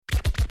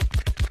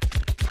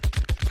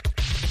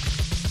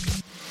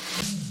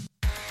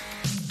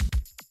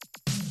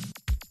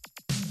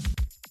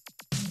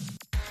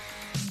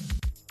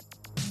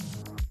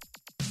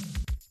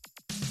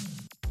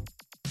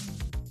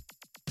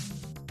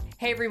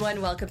Hey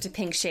everyone, welcome to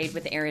Pink Shade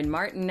with Erin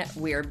Martin.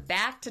 We're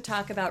back to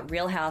talk about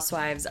Real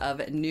Housewives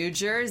of New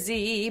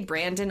Jersey.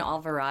 Brandon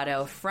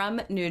Alvarado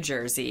from New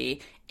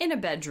Jersey, in a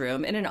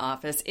bedroom, in an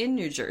office in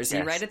New Jersey,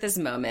 yes, right at this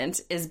moment,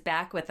 is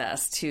back with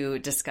us to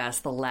discuss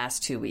the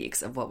last 2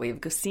 weeks of what we've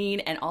seen.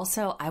 And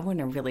also, I want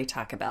to really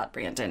talk about,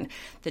 Brandon,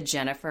 the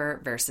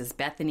Jennifer versus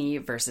Bethany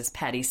versus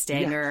Patty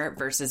Stanger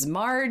versus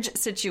Marge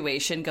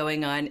situation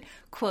going on,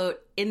 quote,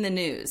 in the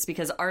news,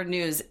 because our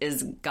news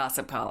is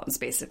gossip columns,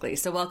 basically.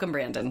 So welcome,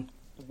 Brandon.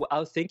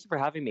 Well, thank you for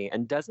having me.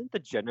 And doesn't the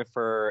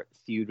Jennifer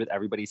feud with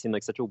everybody seem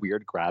like such a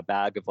weird grab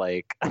bag of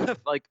like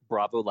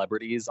Bravo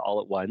celebrities all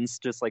at once?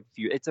 Just like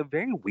feud. It's a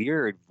very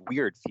weird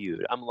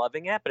feud. I'm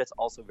loving it, but it's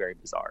also very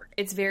bizarre.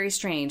 It's very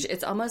strange.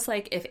 It's almost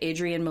like if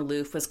Adrienne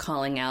Maloof was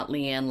calling out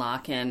Leanne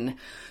Locken,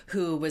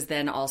 who was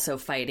then also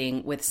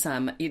fighting with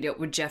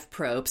with Jeff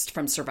Probst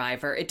from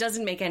Survivor. It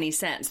doesn't make any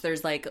sense.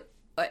 There's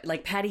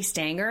like Patty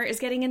Stanger is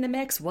getting in the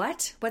mix.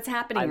 What's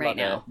happening right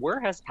now? Where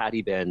has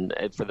Patty been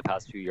for the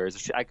past few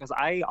years? Because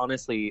I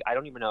honestly, I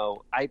don't even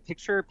know. I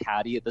picture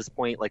Patty at this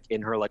point, like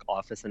in her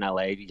office in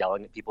LA,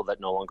 yelling at people that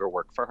no longer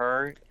work for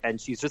her, and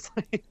she's just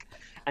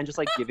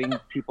giving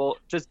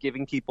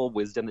people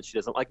wisdom that she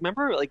doesn't like.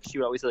 Remember, she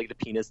would always say the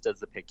penis does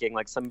the picking,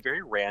 some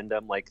very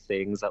random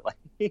things that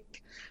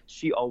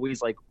she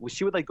always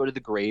she would go to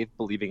the grave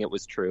believing it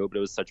was true, but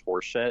it was such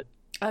horseshit.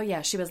 Oh,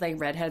 yeah. She was like,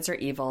 redheads are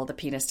evil. The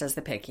penis does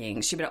the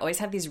picking. She would always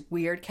have these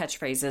weird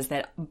catchphrases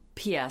that,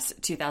 P.S.,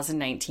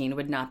 2019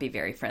 would not be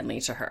very friendly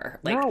to her.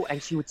 No,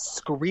 and she would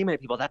scream at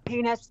people, the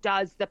penis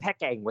does the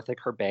picking, with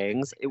her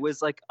bangs. It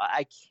was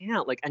I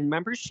can't. And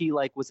remember she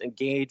was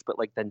engaged, but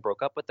then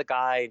broke up with the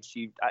guy.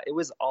 And it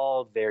was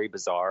all very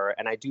bizarre.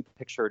 And I do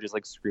picture her just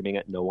screaming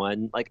at no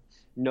one.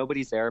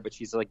 Nobody's there, but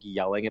she's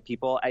yelling at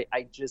people.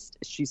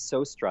 She's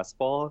so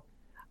stressful.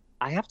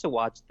 I have to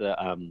watch the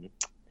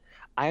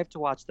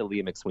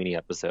Leah McSweeney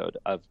episode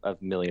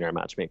of Millionaire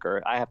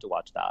Matchmaker. I have to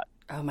watch that.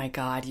 Oh my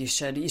God, you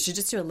should. You should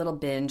just do a little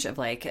binge of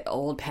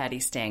old Patty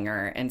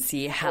Stanger and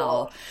see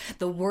how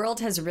the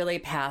world has really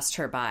passed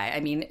her by. I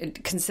mean,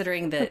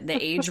 considering the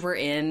age we're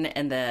in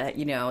and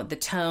the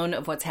tone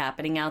of what's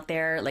happening out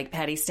there,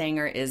 Patty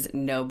Stanger is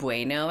no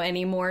bueno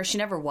anymore. She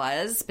never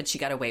was, but she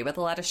got away with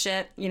a lot of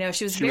shit.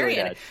 She was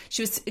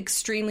she was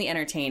extremely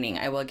entertaining.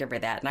 I will give her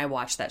that. And I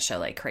watched that show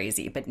like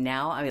crazy. But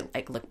now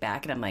I look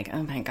back and I'm like,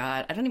 oh my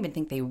God, I don't even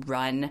think they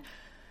run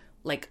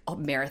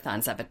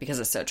marathons of it because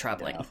it's so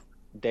troubling. Yeah.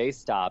 They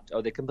stopped.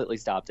 Oh, they completely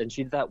stopped. And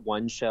she did that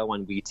one show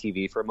on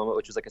WeTV for a moment,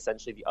 which was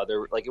essentially the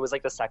other, it was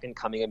the second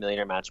coming of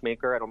Millionaire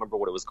Matchmaker. I don't remember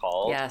what it was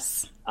called.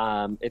 Yes.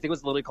 I think it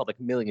was literally called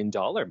 $1 Million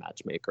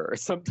Matchmaker or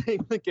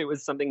something. It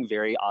was something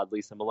very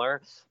oddly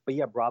similar. But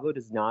yeah, Bravo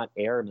does not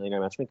air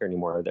Millionaire Matchmaker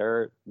anymore.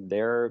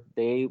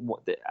 They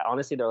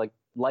honestly, they're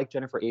like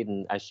Jennifer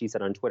Aiden, as she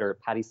said on Twitter,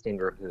 Patty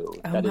Stanger who.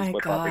 Oh that my is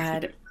what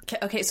God.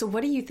 Okay, so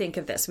what do you think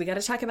of this? We got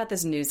to talk about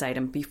this news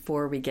item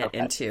before we get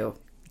into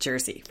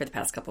Jersey for the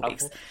past couple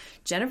weeks.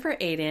 Jennifer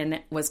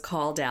Aiden was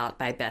called out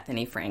by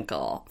Bethany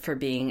Frankel for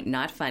being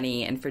not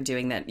funny and for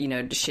doing that,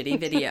 shitty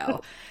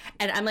video.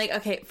 And I'm like,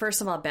 okay, first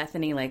of all,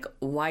 Bethany,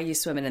 why are you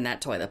swimming in that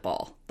toilet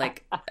bowl?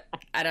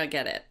 I don't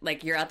get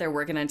it. You're out there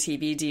working on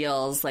TV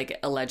deals,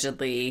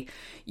 allegedly.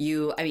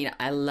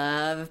 I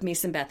love me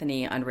some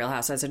Bethany on Real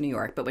Housewives of New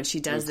York, but when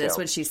she does this,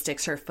 when she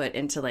sticks her foot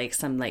into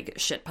some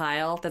shit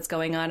pile that's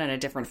going on a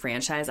different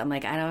franchise, I'm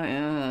like,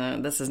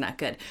 this is not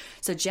good.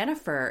 So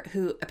Jennifer,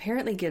 who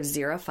apparently gives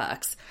zero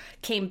fucks,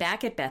 came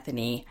back at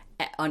Bethany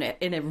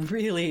in a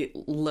really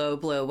low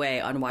blow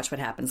way on Watch What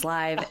Happens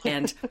Live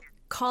and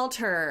called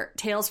her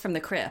Tales from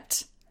the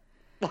Crypt.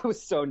 That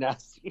was so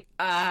nasty.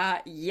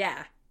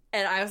 Yeah.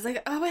 And I was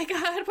like, oh my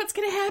God, what's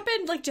going to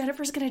happen?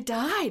 Jennifer's going to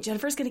die.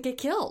 Jennifer's going to get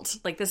killed.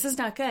 This is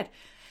not good.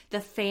 The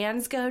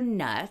fans go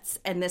nuts.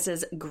 And this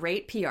is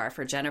great PR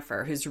for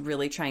Jennifer, who's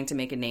really trying to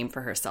make a name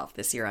for herself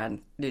this year on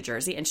New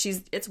Jersey. And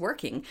it's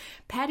working.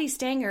 Patty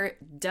Stanger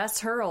dusts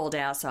her old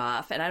ass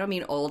off. And I don't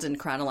mean old in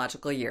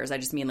chronological years. I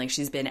just mean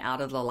she's been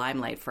out of the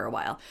limelight for a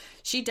while.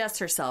 She dusts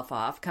herself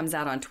off, comes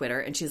out on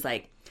Twitter, and she's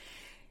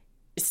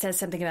says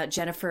something about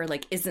Jennifer,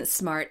 isn't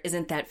smart,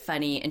 isn't that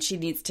funny, and she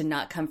needs to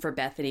not come for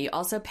Bethany.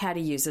 Also,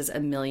 Patty uses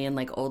a million,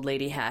 old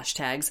lady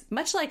hashtags,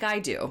 much like I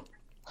do.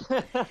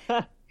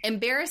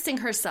 Embarrassing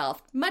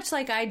herself, much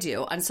like I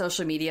do, on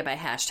social media by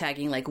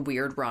hashtagging,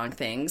 weird, wrong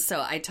things.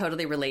 So I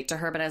totally relate to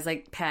her, but I was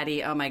like,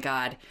 Patty, oh my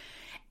God.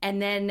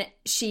 And then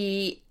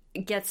she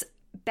gets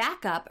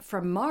backup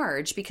from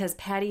Marge because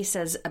Patty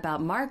says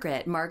about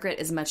Margaret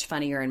is much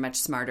funnier and much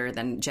smarter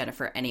than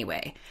Jennifer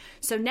anyway.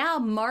 So now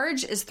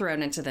Marge is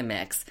thrown into the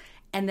mix.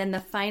 And then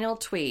the final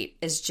tweet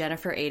is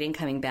Jennifer Aiden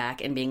coming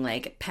back and being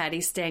like,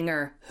 Patty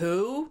Stanger,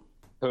 who?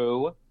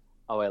 Who?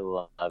 Oh, I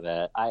love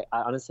it. I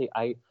honestly,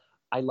 I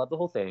love the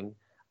whole thing.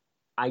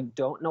 I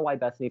don't know why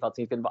Bethany felt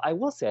seen, but I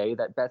will say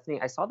that Bethany,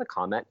 I saw the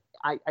comment.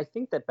 I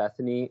think that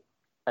Bethany,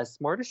 as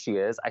smart as she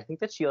is, I think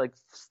that she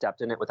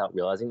stepped in it without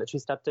realizing that she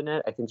stepped in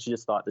it. I think she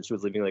just thought that she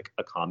was leaving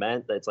a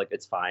comment that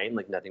it's fine,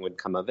 nothing would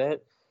come of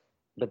it.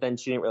 But then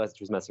she didn't realize that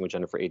she was messing with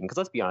Jennifer Aiden. Because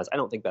let's be honest, I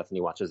don't think Bethany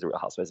watches The Real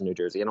Housewives of New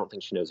Jersey. I don't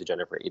think she knows who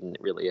Jennifer Aiden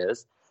really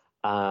is,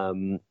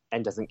 and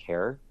doesn't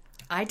care.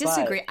 I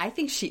disagree. I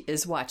think she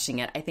is watching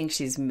it. I think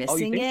she's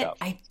missing it. So?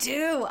 I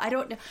do. I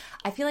don't know.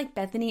 I feel like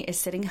Bethany is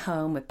sitting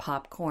home with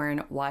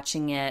popcorn,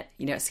 watching it,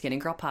 Skinny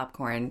Girl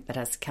popcorn that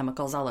has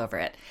chemicals all over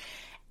it,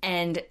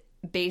 and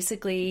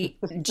basically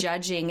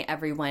judging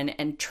everyone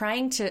and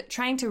trying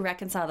to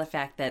reconcile the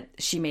fact that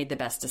she made the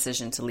best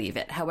decision to leave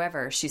it.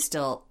 However, she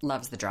still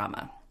loves the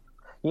drama.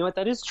 You know what?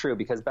 That is true,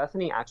 because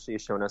Bethany actually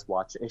has shown us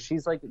watching.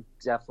 She's like,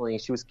 definitely,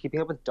 she was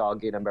keeping up with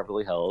Doggate on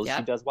Beverly Hills. Yep.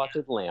 She does watch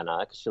Atlanta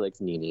because she likes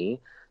Nene.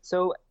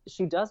 So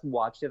she does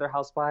watch the other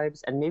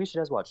housewives, and maybe she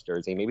does watch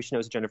Jersey. Maybe she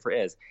knows who Jennifer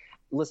is.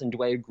 Listen,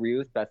 do I agree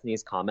with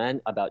Bethany's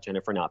comment about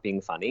Jennifer not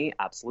being funny?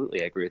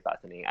 Absolutely, I agree with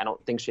Bethany. I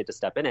don't think she had to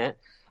step in it.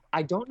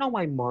 I don't know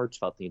why Marge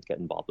felt the need to get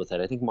involved with it.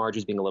 I think Marge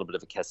is being a little bit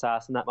of a kiss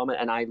ass in that moment,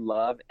 and I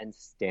love and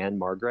stan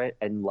Margaret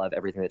and love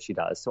everything that she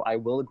does. So I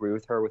will agree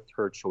with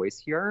her choice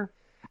here.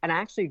 And I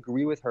actually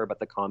agree with her about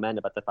the comment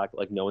about the fact that,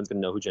 like, no one's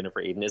going to know who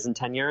Jennifer Aiden is in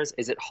 10 years.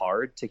 Is it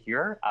hard to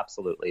hear?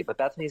 Absolutely. But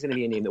Bethany's going to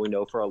be a name that we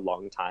know for a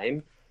long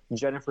time.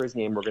 Jennifer's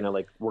name we're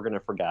going to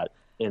forget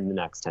in the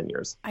next 10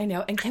 years. I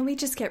know. And can we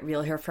just get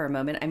real here for a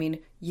moment? I mean,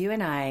 you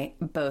and I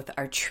both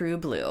are true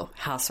blue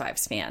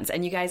Housewives fans.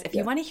 And you guys, if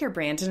you want to hear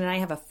Brandon and I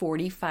have a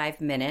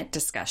 45-minute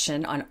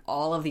discussion on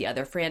all of the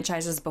other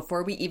franchises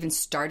before we even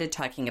started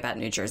talking about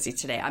New Jersey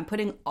today, I'm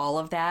putting all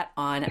of that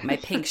on my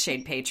Pink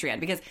Shade Patreon,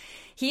 because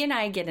he and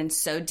I get in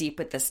so deep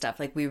with this stuff.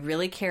 Like, we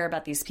really care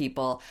about these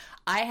people.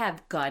 I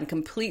have gone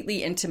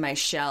completely into my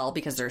shell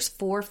because there's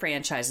 4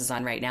 franchises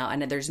on right now,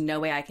 and there's no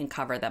way I can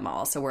cover them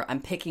all. So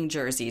I'm picking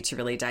Jersey to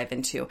really dive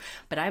into.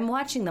 But I'm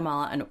watching them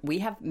all, and we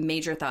have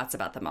major thoughts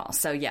about them all.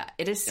 So, yeah,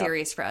 it is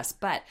serious for us.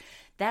 But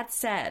that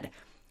said,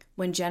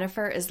 when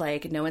Jennifer is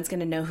like, no one's going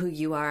to know who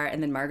you are,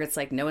 and then Margaret's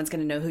like, no one's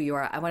going to know who you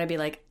are, I want to be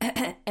like,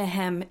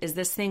 ahem, is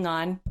this thing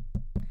on?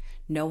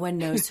 No one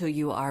knows who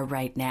you are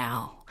right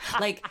now.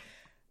 Like...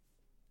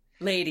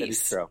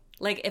 Ladies,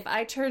 like, if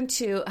I turn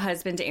to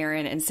husband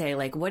Aaron and say,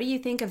 like, what do you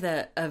think of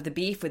the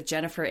beef with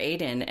Jennifer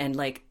Aiden, and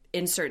like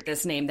insert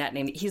this name, that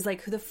name, he's like,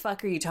 who the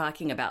fuck are you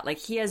talking about? Like,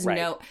 he has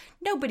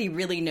nobody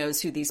really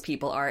knows who these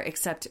people are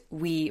except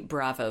we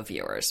Bravo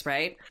viewers,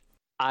 right?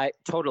 I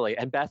totally.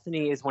 And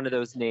Bethany is one of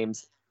those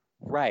names.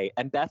 Right.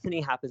 And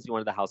Bethany happens to be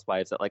one of the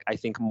housewives that, like, I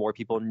think more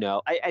people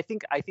know. I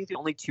think the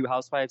only 2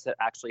 housewives that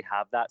actually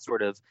have that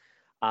sort of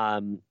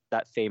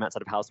that fame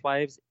outside of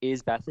housewives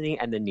is Bethany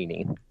and then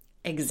Nene.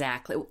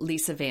 Exactly.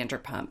 Lisa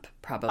Vanderpump,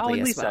 probably,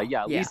 as Lisa, well.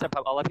 Yeah, Lisa.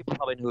 A lot of people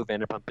probably know who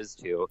Vanderpump is,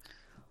 too.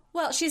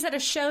 Well, she's at a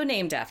show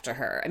named after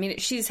her. I mean,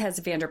 she has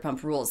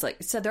Vanderpump Rules. Like,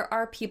 so there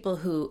are people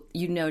who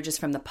just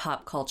from the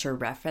pop culture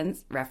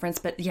reference.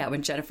 But yeah,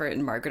 when Jennifer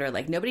and Margaret are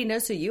like, nobody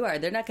knows who you are,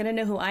 they're not going to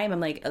know who I am.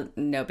 I'm like,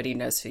 nobody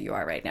knows who you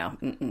are right now.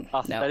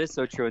 No. That is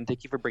so true, and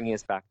thank you for bringing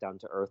us back down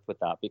to earth with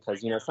that,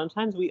 because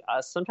sometimes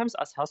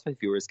us housewife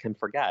viewers can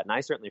forget, and I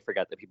certainly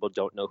forget that people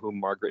don't know who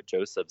Margaret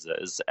Josephs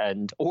is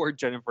or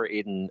Jennifer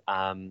Aiden.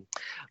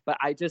 But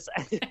I just,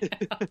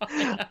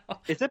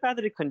 is it bad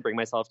that I couldn't bring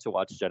myself to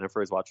watch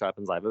Jennifer's Watch What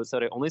Happens Live episode?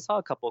 I only saw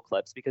a couple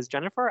clips because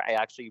Jennifer, I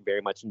actually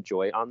very much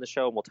enjoy on the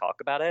show, and we'll talk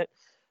about it.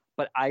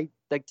 But I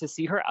like to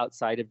see her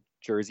outside of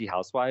Jersey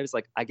Housewives.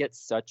 Like, I get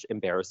such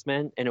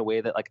embarrassment in a way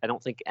that, like, I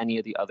don't think any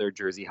of the other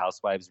Jersey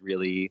Housewives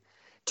really.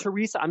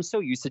 Teresa, I'm so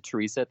used to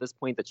Teresa at this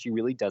point that she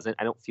really doesn't.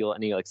 I don't feel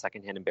any, like,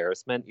 secondhand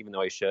embarrassment, even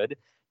though I should.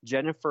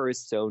 Jennifer is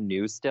so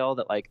new still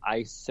that, like,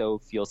 I so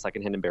feel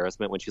secondhand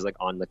embarrassment when she's, like,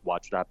 on, like,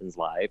 Watch What Happens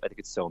Live. I think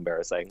it's so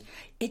embarrassing.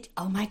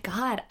 Oh my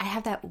God, I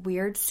have that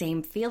weird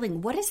same feeling.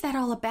 What is that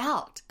all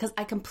about? Because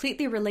I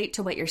completely relate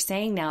to what you're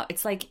saying now.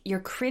 It's like you're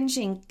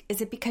cringing.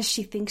 Is it because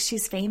she thinks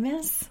she's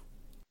famous?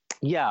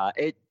 Yeah,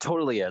 it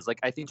totally is. Like,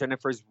 I think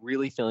Jennifer's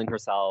really feeling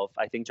herself.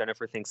 I think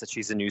Jennifer thinks that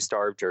she's a new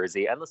star of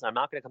Jersey. And listen, I'm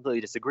not going to completely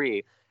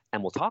disagree,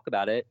 and we'll talk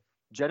about it.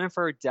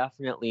 Jennifer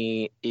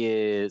definitely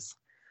is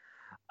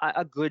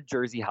a good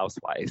Jersey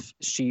housewife.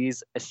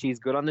 She's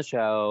good on the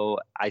show.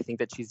 I think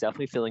that she's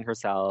definitely feeling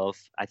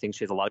herself. I think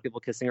she has a lot of people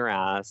kissing her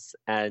ass,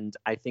 and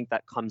I think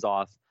that comes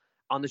off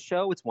on the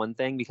show. It's one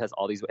thing because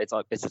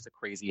it's just a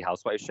crazy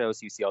housewife show, so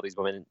you see all these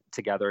women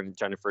together, and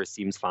Jennifer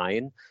seems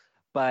fine.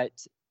 But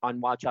on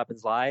Watch What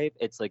Happens Live,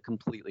 it's like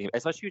completely,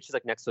 especially when she's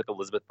like next to like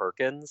Elizabeth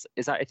Perkins.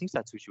 I think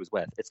that's who she was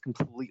with. It's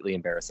completely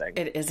embarrassing.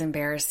 It is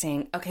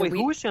embarrassing. Okay, wait,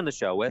 who was she on the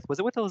show with? Was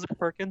it with Elizabeth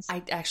Perkins?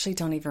 I actually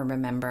don't even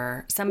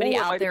remember. Somebody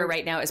out there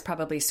right now is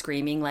probably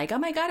screaming like, "Oh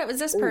my God, it was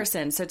this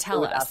person!" So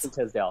tell us. Ashley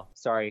Tisdale.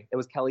 Sorry, it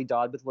was Kelly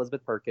Dodd with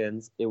Elizabeth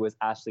Perkins. It was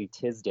Ashley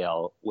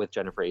Tisdale with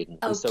Jennifer Aiden.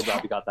 I'm so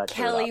glad we got that.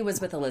 Kelly was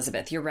with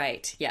Elizabeth. You're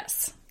right.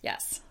 Yes.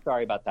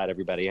 Sorry about that,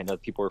 everybody. I know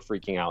people were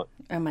freaking out.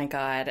 Oh my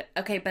God.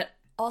 Okay, but.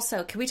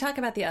 Also, can we talk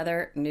about the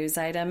other news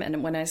item?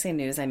 And when I say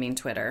news, I mean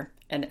Twitter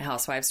and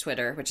Housewives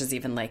Twitter, which is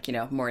even like,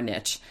 more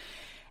niche.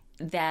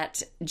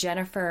 That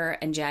Jennifer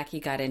and Jackie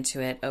got into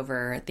it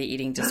over the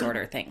eating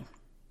disorder thing.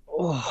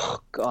 Oh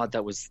God,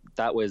 that was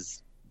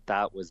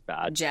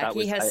bad.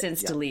 Jackie has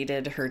since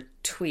deleted her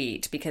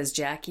tweet because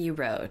Jackie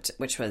wrote,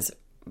 which was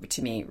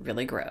to me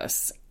really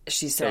gross,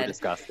 She said, so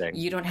disgusting.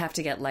 You don't have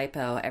to get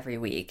lipo every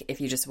week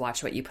if you just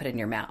watch what you put in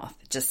your mouth.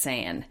 Just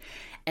saying.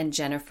 And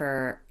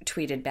Jennifer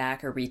tweeted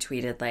back or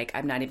retweeted, like,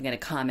 I'm not even going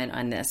to comment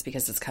on this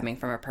because it's coming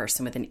from a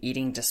person with an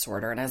eating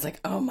disorder. And I was like,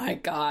 oh my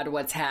God,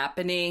 what's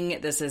happening?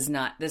 This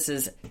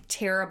is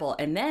terrible.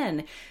 And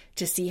then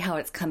to see how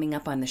it's coming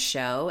up on the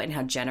show and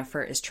how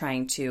Jennifer is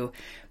trying to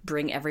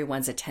bring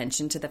everyone's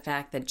attention to the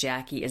fact that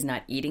Jackie is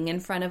not eating in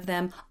front of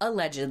them.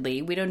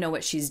 Allegedly, we don't know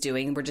what she's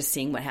doing. We're just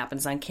seeing what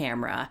happens on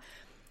camera.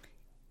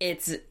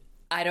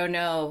 I don't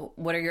know.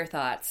 What are your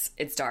thoughts?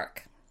 It's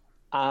dark.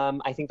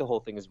 I think the whole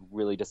thing is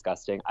really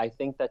disgusting. I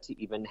think that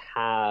to even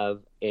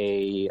have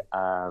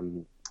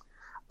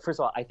first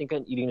of all, I think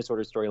an eating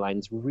disorder storyline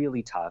is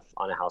really tough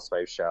on a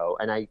Housewives show,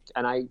 and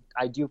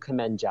I do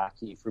commend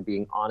Jackie for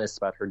being honest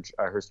about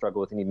her struggle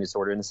with an eating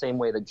disorder in the same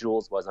way that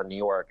Jules was on New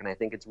York. And I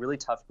think it's really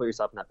tough to put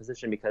yourself in that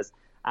position because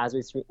as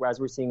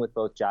we're seeing with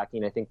both Jackie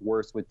and I think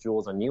worse with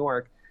Jules on New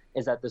York,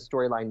 is that the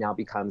storyline now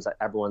becomes that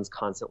everyone's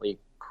constantly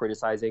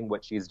criticizing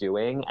what she's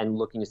doing and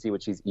looking to see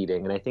what she's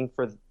eating. And I think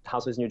for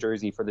Housewives New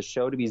Jersey, for the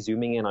show to be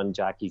zooming in on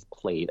Jackie's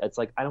plate, it's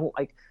like, I don't want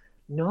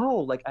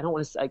to,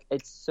 like,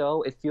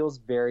 it feels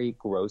very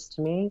gross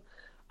to me.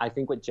 I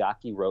think what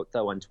Jackie wrote,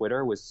 though, on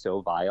Twitter was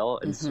so vile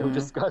and so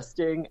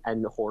disgusting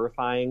and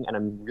horrifying. And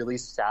I'm really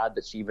sad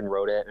that she even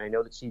wrote it. And I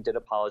know that she did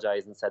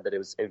apologize and said that it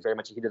was very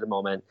much a heat of the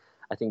moment.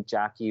 I think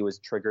Jackie was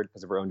triggered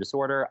because of her own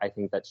disorder. I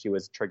think that she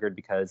was triggered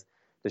because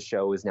the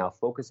show is now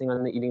focusing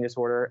on the eating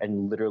disorder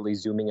and literally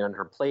zooming in on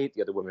her plate.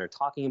 The other women are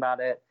talking about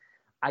it.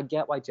 I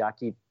get why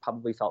Jackie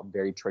probably felt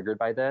very triggered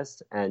by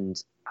this,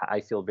 and I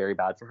feel very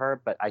bad for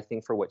her. But I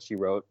think for what she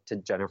wrote to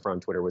Jennifer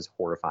on Twitter was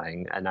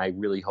horrifying. And I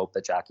really hope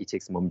that Jackie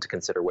takes a moment to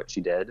consider what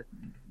she did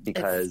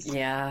because...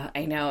 Yeah,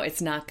 I know.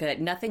 It's not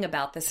good. Nothing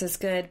about this is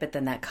good, but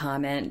then that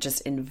comment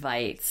just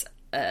invites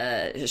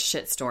a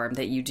shitstorm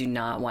that you do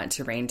not want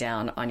to rain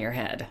down on your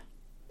head.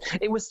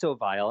 It was so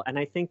vile. And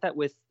I think that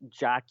with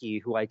Jackie,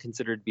 who I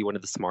consider to be one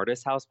of the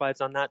smartest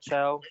housewives on that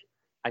show,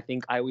 I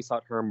think I always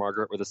thought her and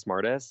Margaret were the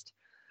smartest.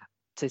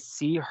 To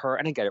see her,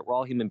 and I get it, we're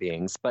all human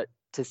beings, but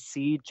to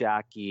see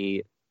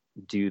Jackie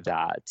do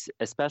that,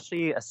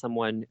 especially as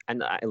someone,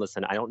 and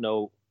listen, I don't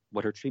know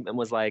what her treatment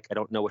was like. I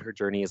don't know what her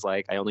journey is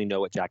like. I only know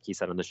what Jackie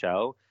said on the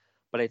show.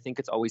 But I think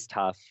it's always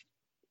tough,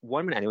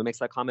 one, when anyone makes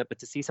that comment, but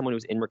to see someone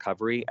who's in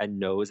recovery and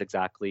knows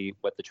exactly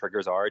what the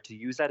triggers are, to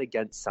use that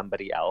against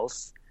somebody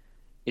else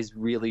is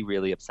really,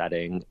 really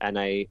upsetting. And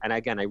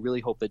again, I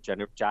really hope that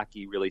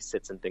Jackie really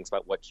sits and thinks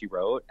about what she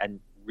wrote and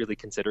really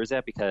considers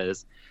it,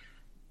 because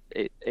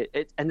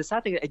and the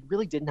sad thing, it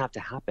really didn't have to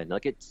happen.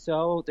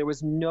 There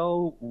was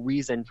no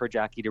reason for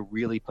Jackie to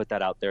really put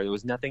that out there. There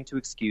was nothing to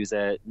excuse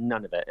it.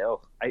 None of it.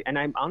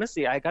 I'm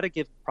honestly, I got to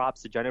give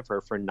props to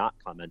Jennifer for not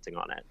commenting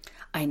on it.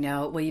 I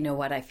know. Well, you know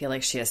what? I feel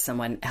like she has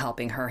someone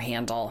helping her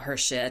handle her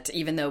shit,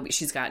 even though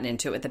she's gotten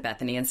into it with the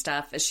Bethany and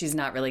stuff. She's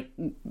not really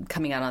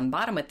coming out on the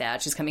bottom with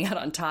that. She's coming out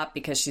on top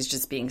because she's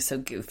just being so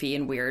goofy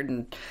and weird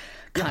and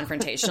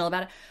confrontational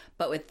about it.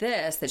 But with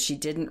this, that she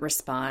didn't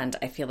respond,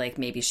 I feel like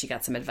maybe she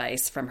got some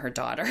advice from her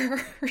daughter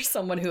or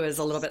someone who is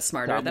a little bit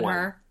smarter than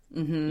her.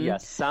 Mm-hmm.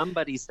 Yes,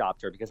 somebody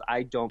stopped her, because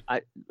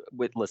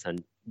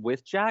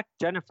with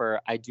Jennifer,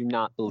 I do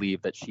not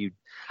believe that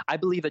I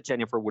believe that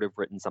Jennifer would have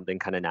written something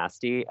kind of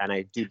nasty. And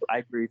I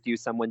agree with you.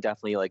 Someone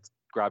definitely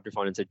grabbed her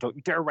phone and said, don't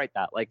you dare write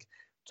that.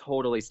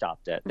 Totally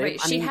stopped it. Right.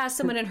 She has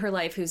someone in her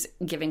life who's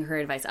giving her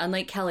advice,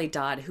 unlike Kelly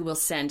Dodd, who will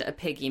send a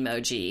pig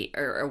emoji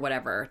or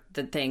whatever,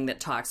 the thing that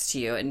talks to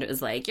you and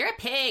is like, you're a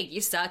pig, you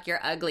suck,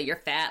 you're ugly, you're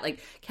fat.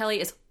 Kelly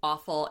is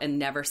awful and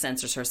never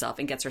censors herself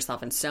and gets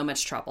herself in so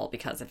much trouble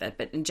because of it.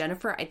 But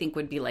Jennifer, I think,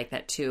 would be like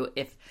that too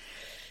if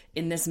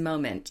in this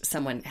moment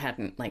someone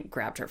hadn't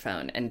grabbed her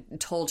phone and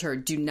told her,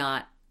 do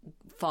not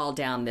fall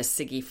down this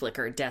Siggy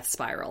Flicker death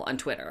spiral on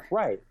Twitter.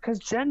 Right. Because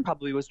Jen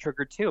probably was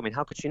triggered too. I mean,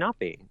 how could she not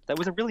be? That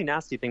was a really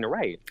nasty thing to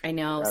write. I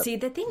know. See,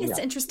 the thing that's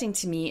interesting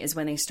to me is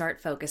when they start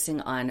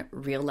focusing on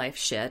real life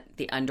shit,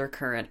 the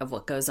undercurrent of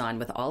what goes on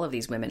with all of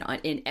these women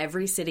in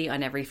every city,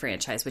 on every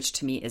franchise, which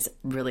to me is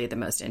really the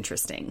most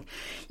interesting.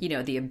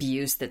 The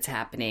abuse that's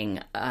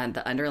happening,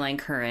 the underlying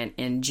current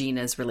in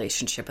Gina's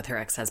relationship with her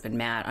ex-husband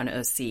Matt on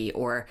OC,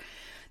 or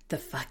the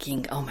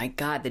fucking, oh my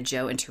God, the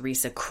Joe and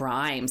Teresa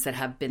crimes that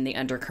have been the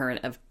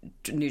undercurrent of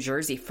New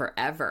Jersey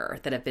forever,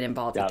 that have been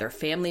involved with their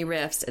family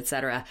rifts,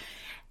 etc.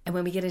 And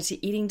when we get into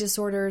eating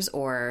disorders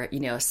or,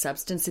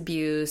 substance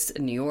abuse,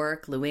 New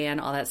York,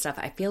 Luann, all that stuff,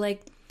 I feel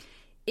like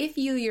if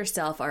you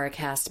yourself are a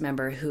cast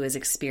member who has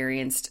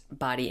experienced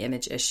body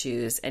image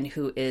issues and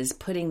who is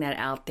putting that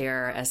out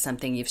there as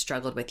something you've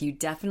struggled with, you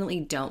definitely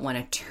don't want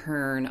to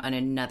turn on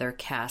another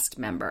cast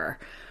member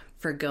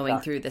for going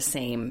through the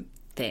same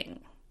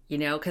thing.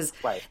 Because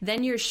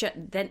then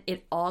then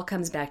it all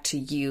comes back to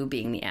you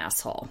being the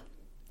asshole,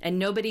 and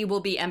nobody will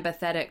be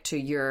empathetic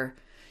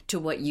to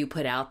what you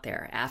put out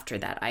there after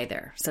that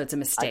either. So it's a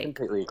mistake.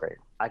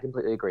 I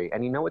completely agree.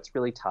 And what's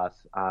really tough?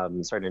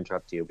 Sorry to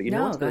interrupt you, but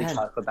what's really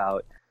tough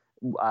about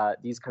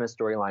these kind of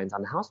storylines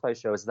on the Housewives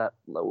show is that,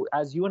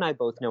 as you and I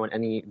both know, and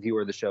any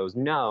viewer of the shows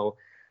know,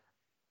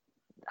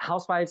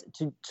 Housewives,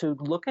 to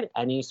look at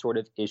any sort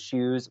of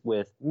issues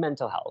with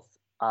mental health,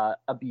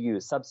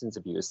 abuse, substance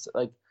abuse,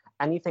 like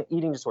anything,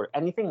 eating disorder,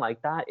 anything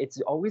like that,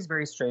 it's always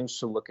very strange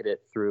to look at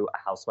it through a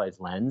Housewives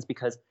lens,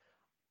 because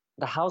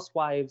the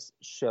Housewives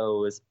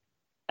shows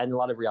and a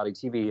lot of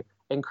reality TV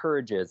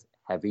encourages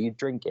heavy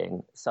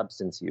drinking,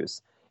 substance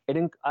use.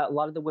 A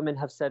lot of the women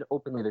have said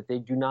openly that they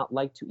do not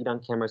like to eat on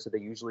camera, so they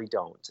usually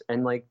don't.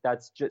 And like,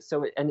 that's just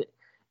so, and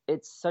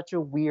it's such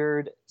a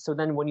weird, so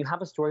then when you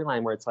have a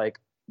storyline where it's like,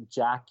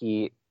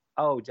 Jackie's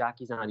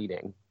not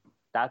eating,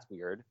 that's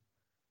weird.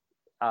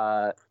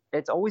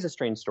 It's always a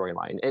strange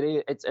storyline.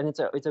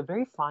 It's a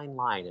very fine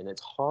line, and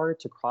it's hard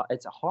to cross.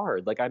 It's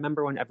hard. Like, I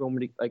remember when everyone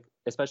would, like,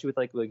 especially with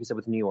like you said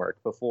with New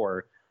York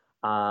before,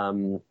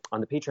 on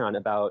the Patreon,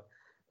 about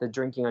the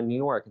drinking on New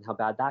York and how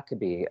bad that could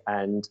be,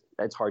 and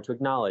it's hard to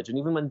acknowledge. And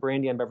even when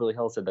Brandy on Beverly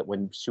Hills said that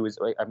when she was,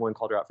 like, everyone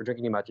called her out for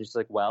drinking too much, and she's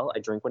like, "Well, I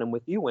drink when I'm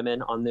with you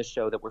women on this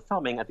show that we're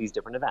filming at these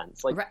different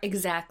events." Like, right,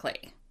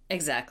 exactly.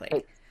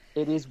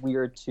 It is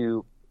weird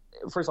to.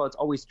 First of all, it's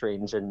always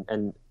strange,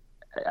 and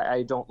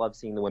I don't love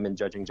seeing the women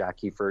judging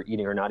Jackie for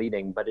eating or not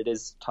eating, but it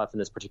is tough in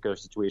this particular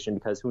situation,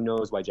 because who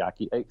knows why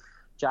Jackie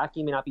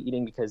may not be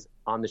eating because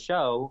on the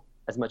show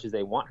as much as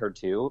they want her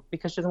to,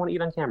 because she doesn't want to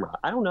eat on camera.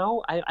 I don't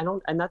know. I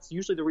don't, and that's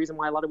usually the reason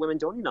why a lot of women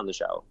don't eat on the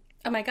show.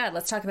 Oh my God,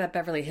 let's talk about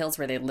Beverly Hills,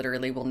 where they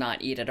literally will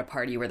not eat at a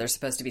party where they're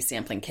supposed to be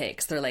sampling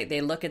cakes. They're like,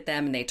 they look at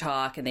them and they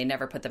talk and they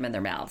never put them in their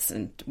mouths,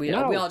 and we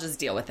all just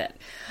deal with it.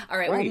 All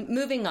right, well,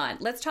 moving on.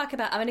 Let's talk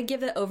about, I'm going to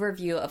give the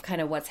overview of kind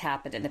of what's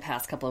happened in the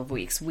past couple of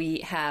weeks. We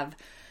have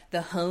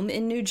the home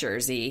in New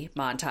Jersey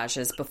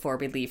montages before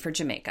we leave for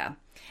Jamaica.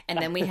 And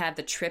then we have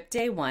the trip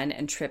day 1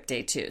 and trip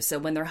day 2. So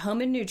when they're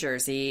home in New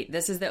Jersey,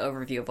 this is the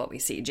overview of what we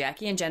see.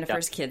 Jackie and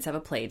Jennifer's kids have a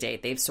play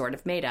date. They've sort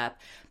of made up.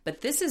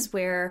 But this is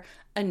where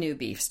a new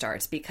beef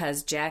starts,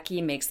 because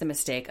Jackie makes the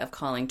mistake of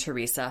calling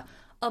Teresa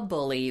a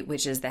bully,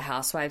 which is the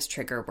housewives'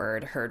 trigger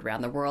word heard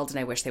around the world, and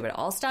I wish they would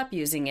all stop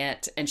using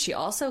it. And she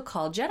also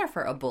called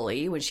Jennifer a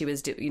bully when she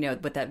was,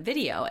 with that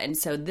video. And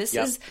so this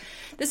is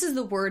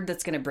the word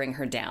that's going to bring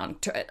her down.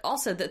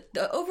 Also,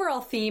 the overall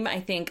theme, I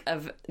think,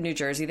 of New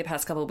Jersey the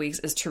past couple of weeks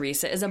is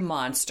Teresa is a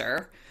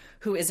monster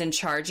who is in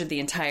charge of the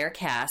entire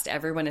cast.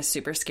 Everyone is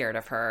super scared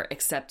of her,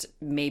 except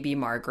maybe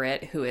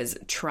Margaret, who is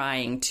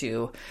trying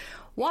to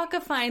walk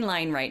a fine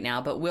line right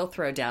now, but we'll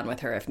throw down with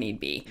her if need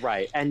be.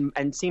 Right.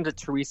 And seems that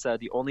Teresa,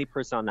 the only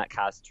person on that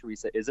cast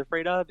Teresa is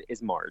afraid of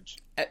is Marge.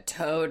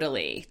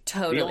 Totally.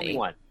 The only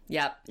one.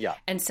 Yep. Yeah.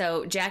 And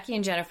so Jackie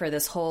and Jennifer,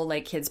 this whole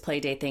like kids play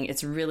date thing,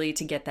 it's really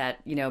to get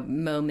that,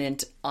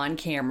 moment on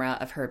camera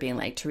of her being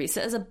like,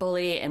 Teresa is a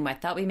bully and I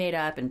thought we made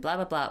up and blah,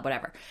 blah, blah,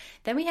 whatever.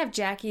 Then we have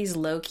Jackie's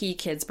low-key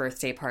kids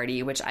birthday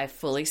party, which I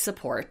fully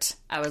support.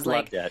 I was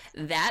Loved like,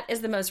 it. That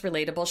is the most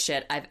relatable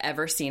shit I've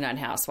ever seen on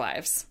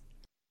Housewives.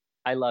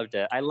 I loved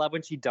it. I love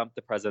when she dumped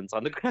the presents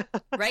on the ground.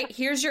 Right?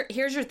 Here's your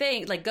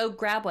thing. Like, go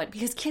grab one.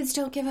 Because kids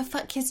don't give a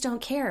fuck. Kids don't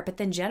care. But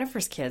then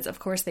Jennifer's kids, of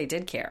course they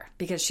did care,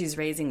 because she's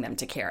raising them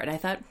to care. And I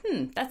thought,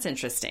 that's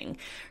interesting.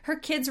 Her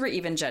kids were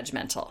even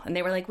judgmental. And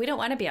they were like, we don't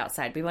want to be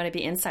outside. We want to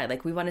be inside.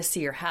 Like, we want to see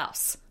your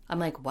house. I'm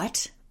like,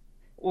 what?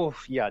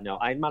 Oof, yeah, no,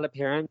 I'm not a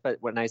parent, but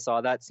when I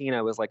saw that scene,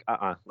 I was like,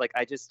 Like,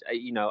 I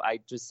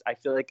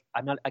feel like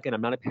I'm not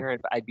a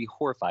parent, but I'd be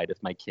horrified if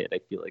my kid,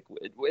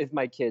 if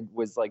my kid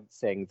was like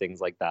saying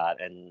things like that.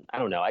 And I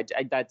don't know,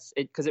 that's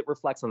it, because it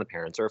reflects on the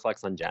parents, or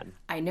reflects on Jen.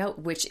 I know,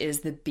 which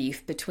is the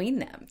beef between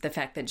them. The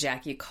fact that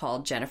Jackie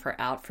called Jennifer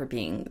out for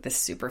being the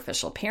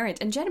superficial parent.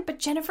 But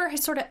Jennifer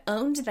has sort of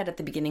owned that at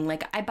the beginning.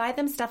 Like, I buy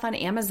them stuff on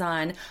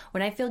Amazon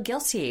when I feel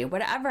guilty,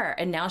 whatever.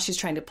 And now she's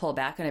trying to pull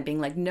back on it,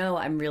 being like, no,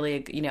 I'm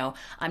really,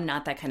 I'm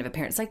not that kind of a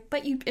parent. It's like,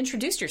 but you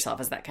introduced yourself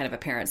as that kind of a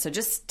parent. So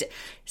just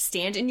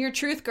stand in your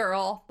truth,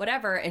 girl,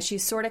 whatever. And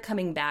she's sort of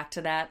coming back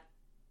to that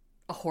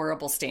a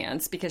horrible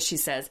stance, because she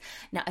says,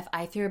 now, if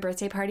I threw a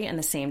birthday party on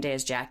the same day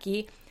as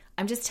Jackie,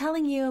 I'm just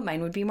telling you,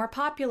 mine would be more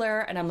popular.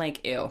 And I'm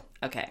like, ew,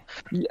 okay.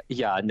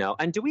 Yeah, no.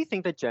 And do we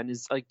think that Jen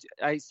is like,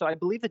 I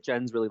believe that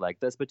Jen's really like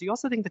this, but do you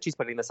also think that she's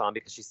putting this on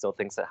because she still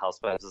thinks that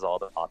Housewives is all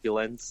the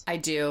opulence? I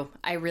do.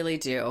 I really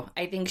do.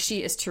 I think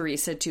she is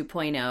Teresa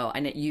 2.0,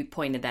 and you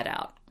pointed that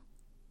out.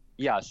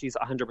 Yeah, she's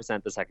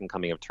 100% the second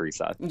coming of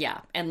Teresa. Yeah,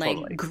 and like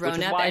totally.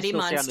 grown-up Eddie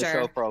Munster. On the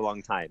show for a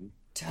long time.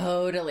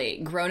 Totally.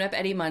 Grown-up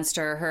Eddie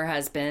Munster, her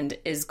husband,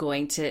 it's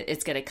going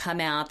to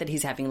come out that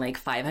he's having like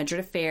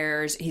 500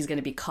 affairs. He's going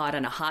to be caught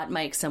on a hot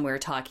mic somewhere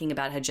talking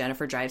about how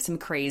Jennifer drives him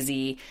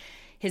crazy.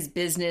 His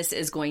business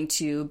is going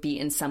to be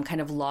in some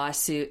kind of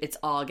lawsuit. It's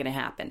all going to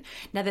happen.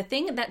 Now, the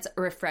thing that's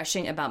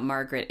refreshing about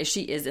Margaret is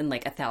she is in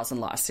like 1,000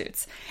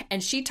 lawsuits.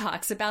 And she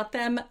talks about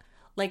them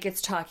like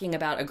it's talking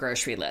about a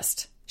grocery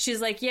list. She's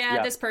like,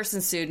 this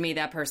person sued me.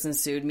 That person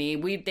sued me.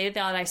 They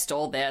thought I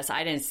stole this.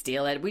 I didn't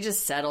steal it. We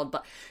just settled.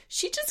 But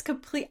she just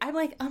I'm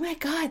like, oh my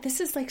God, this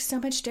is like so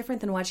much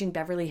different than watching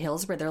Beverly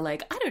Hills, where they're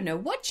like, I don't know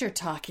what you're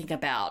talking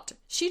about.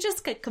 She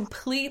just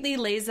completely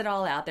lays it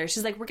all out there.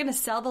 She's like, we're going to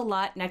sell the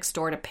lot next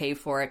door to pay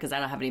for it because I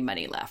don't have any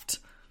money left.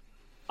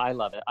 I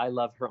love it. I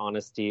love her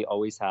honesty.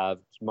 Always have.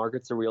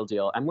 Margaret's the real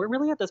deal. And we're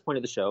really at this point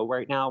of the show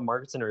right now.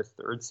 Margaret's in her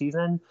third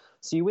season.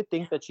 So you would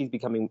think that she'd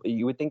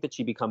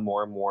become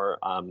more and more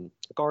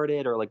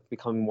guarded, or like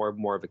becoming more and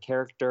more of a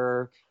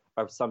character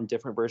of some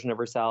different version of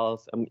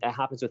herself. It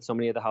happens with so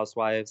many of the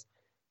housewives.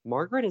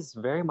 Margaret is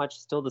very much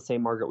still the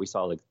same Margaret we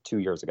saw like 2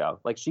 years ago.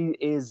 Like she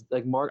is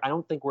like I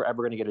don't think we're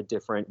ever going to get a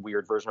different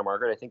weird version of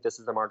Margaret. I think this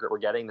is the Margaret we're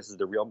getting. This is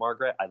the real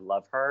Margaret. I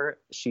love her.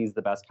 She's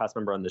the best cast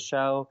member on the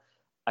show.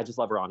 I just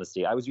love her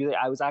honesty. I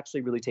was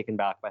actually really taken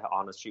back by how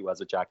honest she was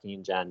with Jackie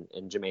and Jen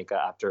in Jamaica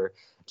after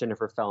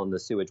Jennifer fell in the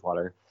sewage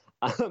water.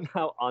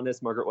 How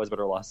honest Margaret was about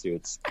her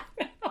lawsuits.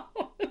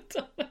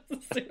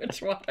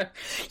 Sewage water.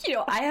 You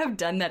know, I have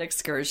done that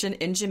excursion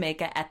in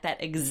Jamaica at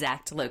that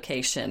exact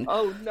location.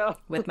 Oh, no.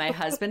 With my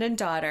husband and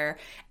daughter,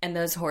 and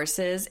those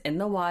horses in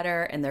the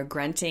water, and they're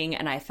grunting,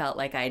 and I felt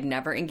like I had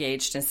never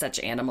engaged in such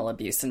animal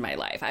abuse in my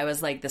life. I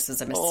was like, this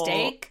was a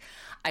mistake.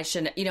 I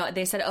shouldn't, you know,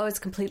 they said, oh, it's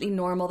completely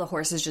normal. The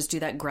horses just do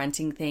that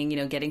grunting thing, you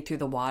know, getting through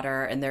the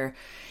water, and they're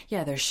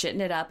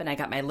shitting it up. And I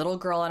got my little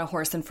girl on a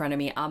horse in front of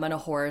me. I'm on a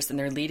horse, and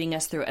they're leading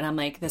us through. And I'm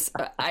like,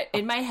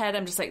 in my head,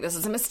 I'm just like, this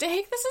is a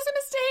mistake. This is a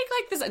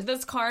mistake. Like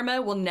this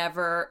karma will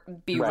never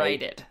be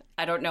righted.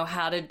 I don't know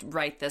how to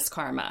right this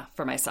karma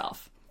for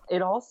myself.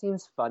 It all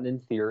seems fun in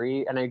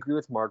theory. And I agree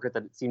with Margaret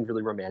that it seemed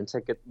really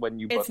romantic when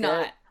you book it. It's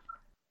not.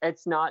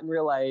 It's not in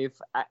real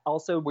life.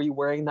 Also, were you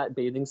wearing that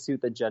bathing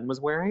suit that Jen was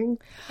wearing?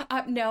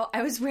 No,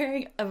 I was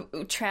wearing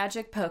a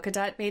tragic polka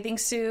dot bathing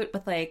suit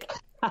with like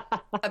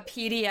a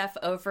PDF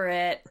over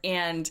it.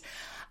 And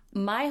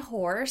my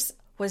horse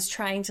was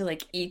trying to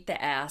like eat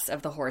the ass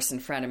of the horse in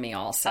front of me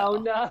also. Oh,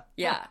 no.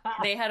 Yeah,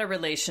 they had a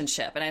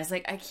relationship. And I was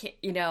like, I can't,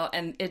 you know,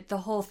 and the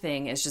whole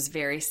thing is just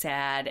very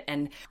sad.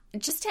 And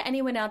just to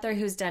anyone out there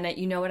who's done it,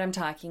 you know what I'm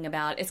talking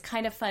about. It's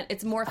kind of fun.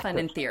 It's more fun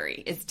in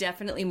theory. It's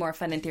definitely more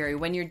fun in theory.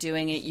 When you're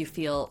doing it, you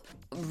feel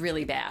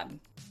really bad.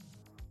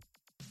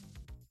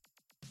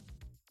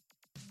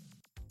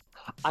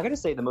 I gotta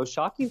say, the most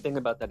shocking thing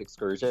about that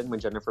excursion when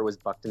Jennifer was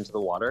bucked into the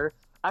water,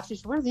 actually,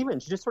 she wasn't even.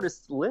 She just sort of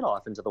slid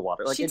off into the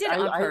water. Like, she did it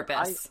on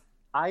purpose.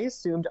 I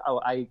assumed,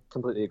 I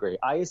completely agree.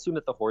 I assumed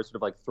that the horse would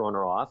have like thrown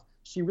her off.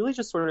 She really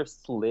just sort of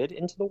slid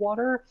into the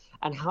water,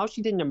 and how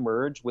she didn't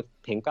emerge with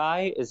pink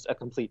eye is a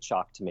complete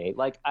shock to me.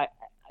 Like,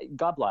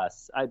 God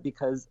bless,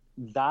 because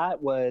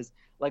that was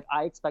like,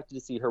 I expected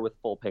to see her with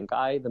full pink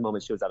eye the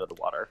moment she was out of the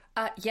water.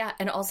 Yeah,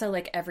 and also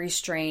like every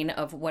strain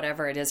of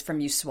whatever it is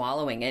from you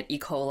swallowing it, E.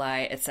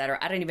 coli, etc.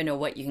 I don't even know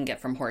what you can get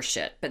from horse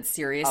shit, but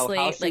seriously,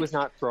 how she was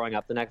not throwing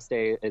up the next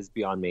day is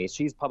beyond me.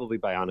 She's probably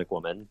bionic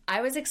woman.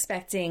 I was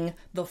expecting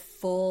the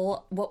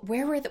full.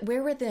 Where were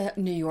the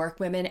New York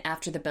women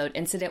after the boat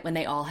incident when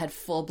they all had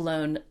full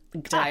blown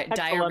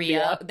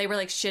diarrhea? They were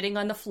like shitting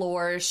on the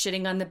floor,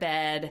 shitting on the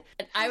bed.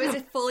 I was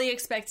fully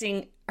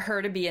expecting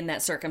her to be in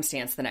that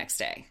circumstance the next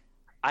day.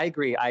 I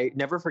agree. I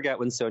never forget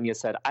when Sonia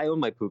said, I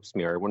own my poop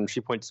smear, when she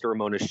pointed to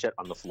Ramona's shit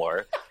on the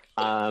floor.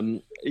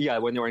 When they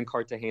were in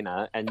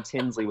Cartagena and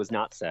Tinsley was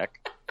not sick.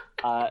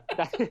 And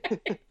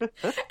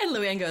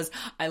Luann goes,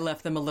 I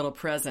left them a little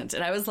present.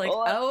 And I was like,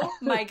 oh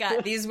my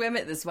God, these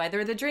women, this is why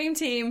they're the dream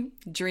team.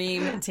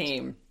 Dream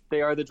team.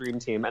 They are the dream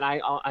team. And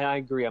I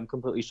agree. I'm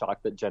completely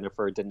shocked that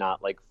Jennifer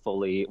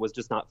was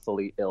just not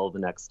fully ill the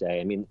next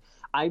day. I mean,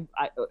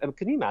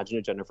 can you imagine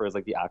if Jennifer is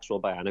like the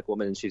actual bionic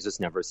woman and she's just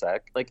never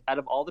sick? Like, out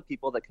of all the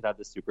people that could have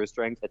the super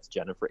strength, it's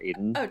Jennifer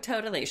Aiden. Oh,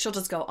 totally. She'll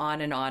just go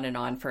on and on and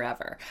on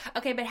forever.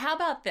 Okay, but how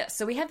about this?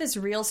 So we have this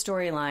real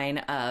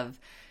storyline of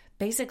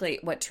basically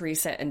what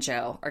Teresa and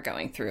Joe are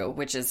going through,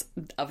 which is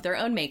of their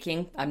own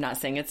making. I'm not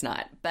saying it's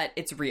not, but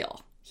it's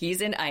real.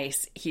 He's in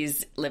ICE.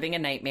 He's living a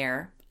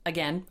nightmare,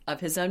 again, of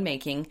his own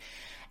making.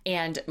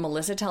 And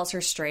Melissa tells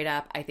her straight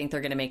up, I think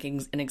they're going to make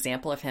an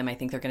example of him. I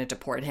think they're going to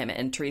deport him.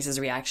 And Teresa's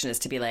reaction is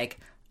to be like,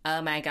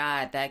 oh my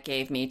God, that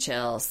gave me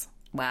chills.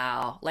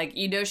 Wow. Like,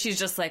 you know, she's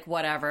just like,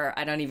 whatever.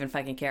 I don't even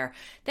fucking care.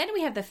 Then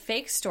we have the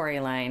fake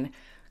storyline,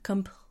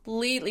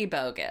 completely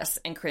bogus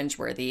and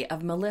cringeworthy,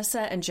 of Melissa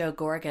and Joe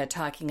Gorga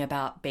talking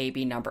about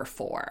baby number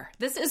 4.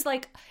 This is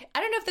like, I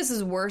don't know if this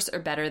is worse or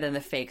better than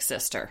the fake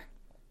sister.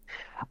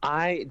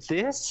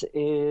 This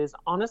is,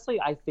 honestly,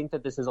 I think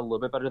that this is a little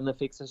bit better than the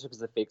fake sister, because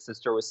the fake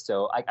sister was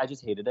so, I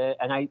just hated it.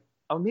 And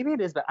maybe it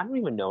is, but I don't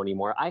even know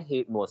anymore. I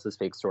hate Melissa's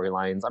fake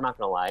storylines. I'm not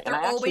going to lie. They're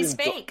always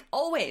fake.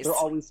 Always. They're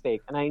always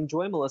fake. And I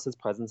enjoy Melissa's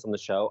presence on the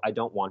show. I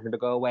don't want her to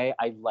go away.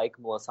 I like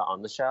Melissa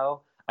on the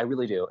show. I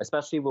really do.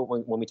 Especially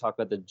when we talk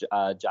about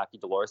the Jackie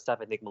Dolores stuff.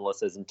 I think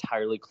Melissa is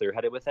entirely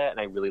clear-headed with it, and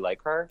I really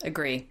like her.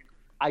 Agree.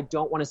 I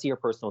don't want to see her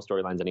personal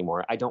storylines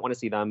anymore. I don't want to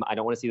see them. I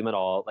don't want to see them at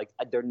all. Like,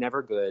 they're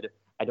never good.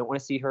 I don't want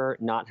to see her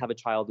not have a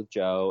child with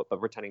Joe, but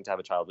pretending to have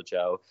a child with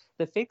Joe.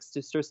 The fake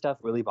sister stuff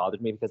really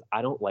bothered me because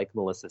I don't like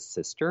Melissa's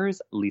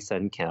sisters, Lisa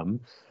and Kim.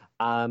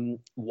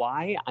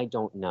 Why? I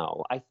don't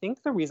know. I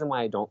think the reason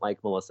why I don't like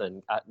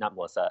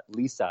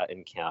Lisa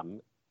and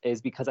Kim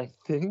is because I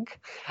think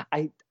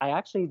I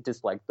actually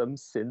disliked them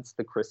since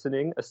the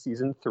christening of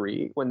season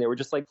 3, when they were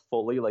just like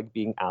fully like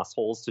being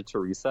assholes to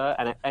Teresa,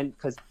 and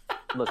because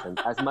Listen,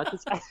 as much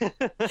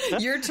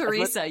as You're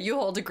Teresa. You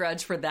hold a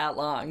grudge for that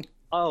long.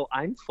 Oh,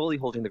 I'm fully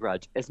holding the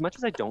grudge. As much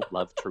as I don't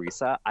love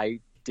Teresa, I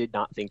did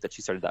not think that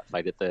she started that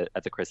fight at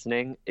the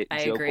christening.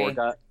 I agree.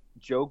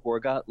 Joe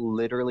Gorga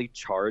literally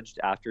charged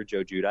after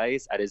Joe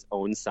Giudice at his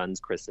own son's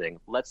christening.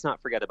 Let's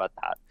not forget about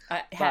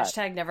that.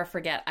 Hashtag never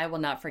forget. I will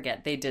not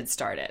forget. They did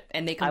start it.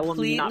 And they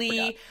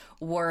completely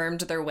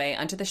wormed their way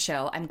onto the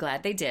show. I'm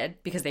glad they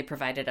did because they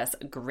provided us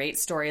great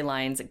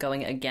storylines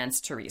going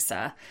against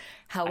Teresa.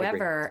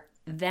 However,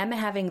 them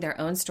having their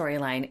own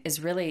storyline is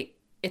really,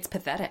 it's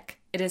pathetic.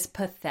 It is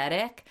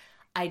pathetic.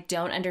 I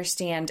don't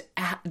understand.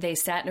 They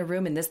sat in a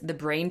room and the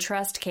brain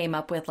trust came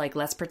up with like,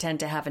 let's pretend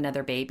to have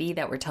another baby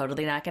that we're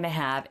totally not going to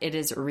have. It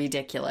is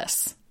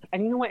ridiculous.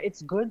 And you know what?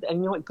 It's good. And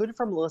you know what? Good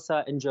for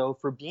Melissa and Joe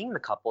for being the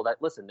couple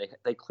that, listen,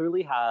 they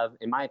clearly have,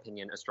 in my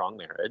opinion, a strong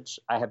marriage.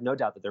 I have no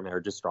doubt that their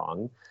marriage is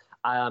strong.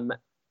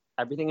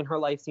 Everything in her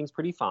life seems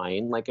pretty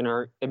fine, like in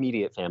her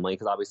immediate family,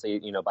 because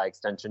obviously, you know, by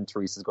extension,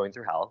 Teresa's going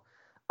through hell.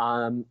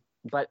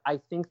 But I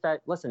think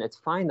that, listen, it's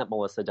fine that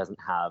Melissa doesn't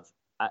have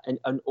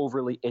an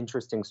overly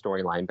interesting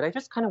storyline, but I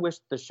just kind of wish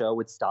the show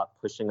would stop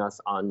pushing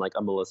us on like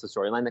a Melissa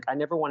storyline. Like I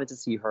never wanted to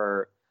see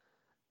her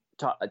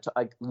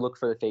like look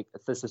for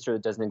the sister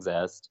that doesn't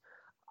exist.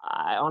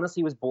 I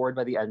honestly was bored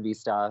by the Envy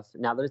stuff.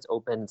 Now that it's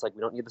open, it's like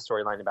we don't need the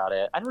storyline about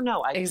it. I don't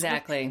know.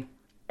 Exactly.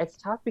 It's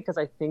tough because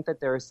I think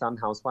that there are some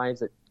housewives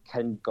that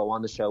can go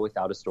on the show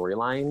without a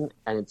storyline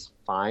and it's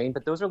fine,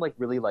 but those are like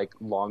really like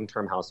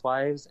long-term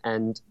housewives,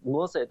 and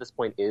Melissa at this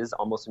point is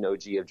almost an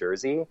OG of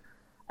Jersey.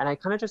 And I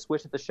kind of just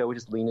wish that the show would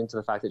just lean into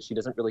the fact that she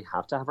doesn't really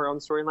have to have her own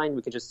storyline.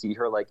 We could just see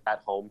her like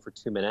at home for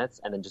 2 minutes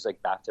and then just like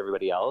back to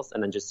everybody else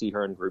and then just see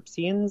her in group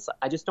scenes.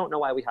 I just don't know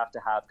why we have to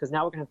have, because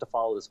now we're going to have to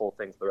follow this whole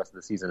thing for the rest of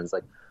the season. It's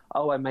like,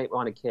 oh, I might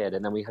want a kid.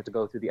 And then we have to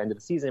go through the end of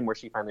the season where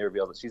she finally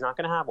reveals that she's not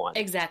going to have one.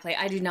 Exactly.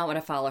 I do not want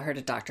to follow her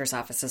to doctor's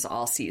offices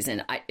all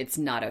season. It's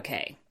not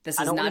okay. This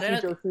is I don't not want to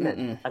see Joe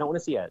Seaman. I don't want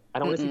to see it. I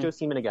don't want to see Joe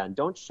Seaman again.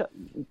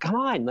 Come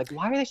on. Like,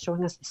 why are they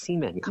showing us the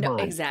semen? Come on.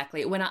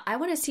 Exactly. When I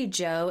want to see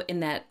Joe in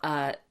that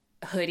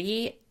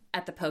hoodie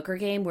at the poker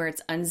game where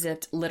it's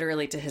unzipped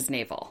literally to his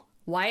navel.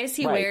 Why is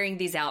he wearing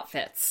these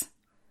outfits?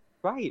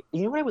 Right.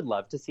 You know what I would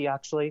love to see,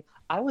 actually?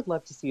 I would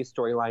love to see a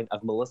storyline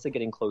of Melissa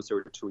getting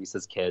closer to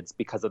Teresa's kids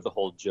because of the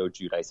whole Joe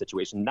Giudice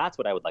situation. That's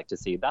what I would like to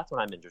see. That's what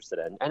I'm interested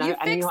in. And you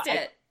fixed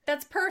it.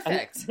 That's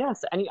perfect.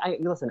 Yes. And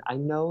listen, I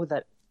know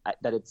that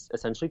it's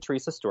essentially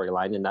Teresa's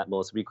storyline and that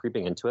Melissa would be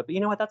creeping into it. But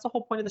you know what? That's the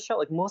whole point of the show.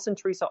 Like, Melissa and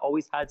Teresa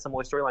always had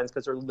similar storylines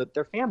because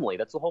they're family.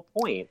 That's the whole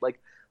point. Like,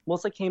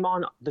 Melissa came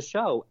on the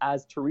show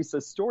as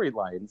Teresa's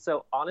storyline.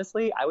 So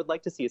honestly, I would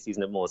like to see a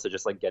season of Melissa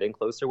just like getting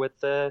closer with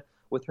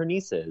her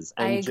nieces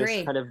and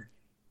just kind of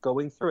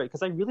going through it.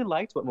 Because I really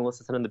liked what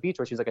Melissa said on the beach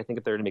where she's like, I think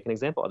if they're going to make an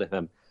example out of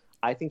him,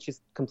 I think she's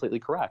completely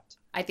correct.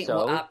 I think,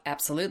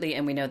 absolutely.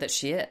 And we know that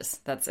she is.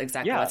 That's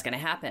exactly what's going to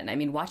happen. I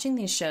mean, watching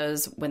these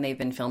shows when they've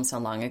been filmed so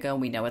long ago,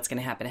 we know what's going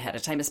to happen ahead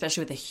of time,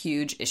 especially with a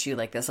huge issue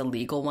like this, a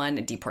legal one,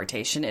 a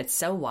deportation. It's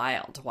so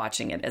wild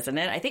watching it, isn't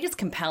it? I think it's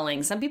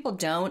compelling. Some people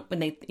don't when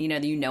they,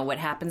 you know what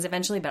happens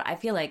eventually, but I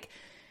feel like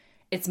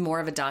it's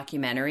more of a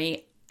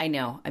documentary. I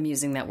know I'm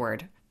using that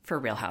word for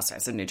Real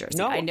Housewives of New Jersey.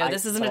 No, I know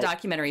this isn't a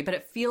documentary, but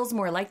it feels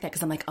more like that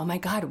because I'm like, oh my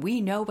God,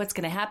 we know what's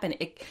going to happen.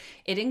 It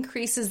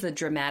increases the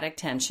dramatic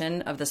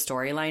tension of the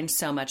storyline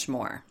so much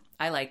more.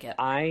 I like it.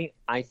 I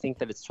think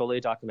that it's totally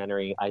a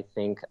documentary. I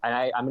think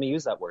I'm going to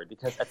use that word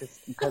because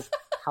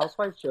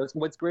Housewives shows,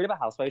 what's great about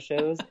Housewives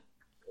shows,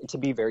 to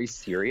be very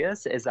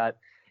serious, is that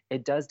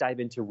it does dive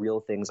into real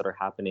things that are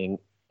happening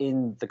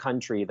in the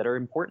country that are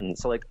important.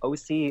 So like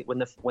OC, when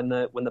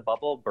the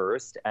bubble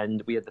burst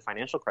and we had the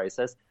financial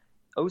crisis,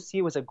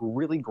 OC was a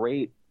really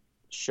great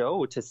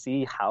show to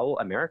see how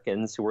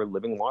Americans who were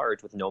living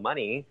large with no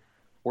money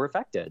were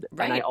affected.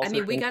 Right. And I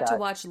mean, we got to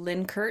watch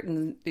Lynn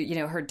Curtin,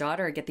 her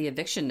daughter, get the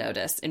eviction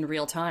notice in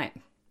real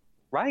time.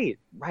 Right.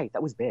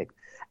 That was big.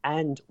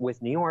 And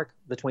with New York,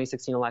 the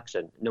 2016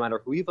 election, no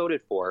matter who you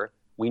voted for,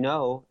 we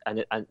know,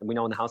 and we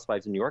know in the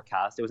Housewives of New York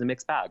cast, it was a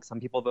mixed bag. Some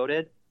people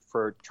voted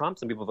for Trump,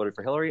 some people voted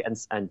for Hillary,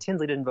 and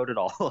Tinsley didn't vote at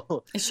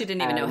all. She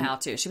didn't even know how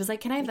to. She was like,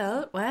 can I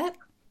vote? What?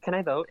 Can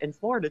I vote? In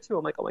Florida, too.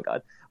 I'm like, oh, my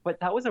God.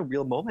 But that was a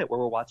real moment where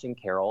we're watching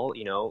Carol,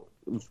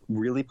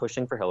 really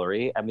pushing for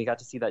Hillary. And we got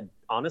to see that,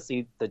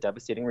 honestly, the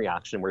devastating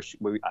reaction where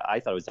I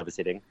thought it was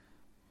devastating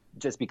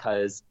just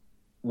because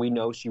we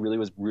know she really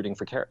was rooting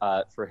for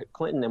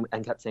Clinton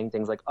and kept saying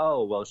things like,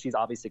 oh, well, she's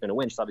obviously going to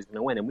win. She's obviously going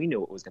to win. And we knew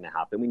what was going to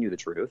happen. We knew the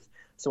truth.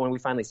 So when we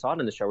finally saw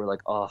it in the show, we're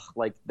like, oh,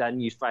 like then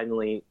you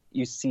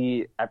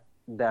see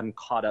them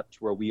caught up to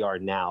where we are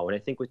now. And I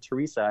think with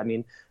Teresa, I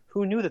mean,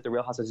 who knew that the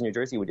Real Housewives of New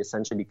Jersey would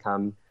essentially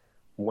become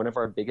one of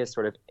our biggest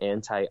sort of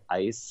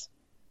anti-ICE,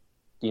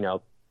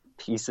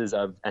 pieces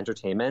of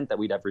entertainment that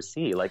we'd ever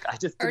see? Like, I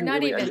just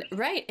didn't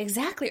right,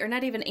 exactly, or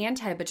not even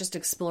anti, but just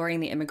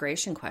exploring the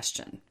immigration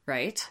question,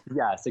 right?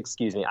 Yes,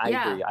 excuse me, I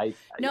agree.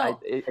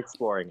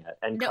 Exploring it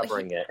and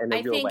covering it in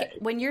a real way. I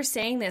think when you're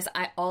saying this,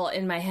 all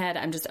in my head,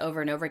 I'm just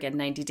over and over again,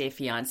 90 Day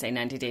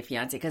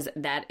Fiancé, because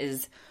that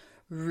is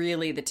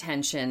really the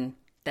tension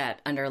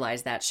that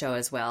underlies that show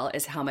as well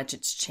is how much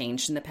it's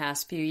changed in the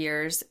past few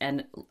years,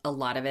 and a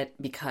lot of it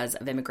because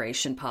of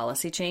immigration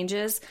policy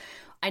changes.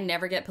 I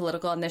never get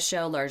political on this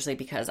show, largely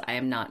because I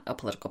am not a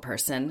political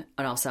person,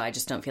 and also I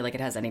just don't feel like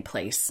it has any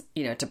place,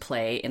 to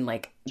play in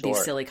like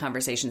these silly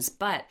conversations.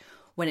 But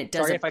when it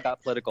doesn't, sorry if I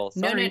got political.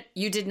 Sorry. No,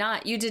 you did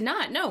not. You did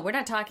not. No, we're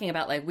not talking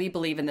about like we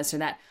believe in this or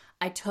that.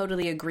 I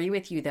totally agree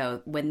with you,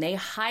 though. When they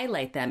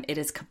highlight them, it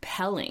is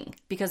compelling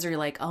because they're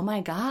like, oh my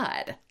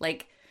God,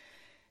 like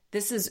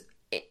this is.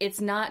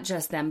 It's not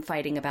just them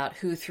fighting about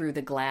who threw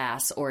the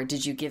glass or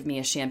did you give me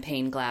a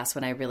champagne glass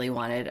when I really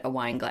wanted a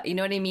wine glass. You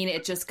know what I mean?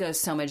 It just goes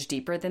so much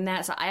deeper than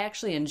that. So I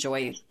actually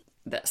enjoy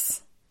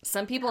this.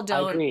 Some people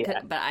don't,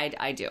 but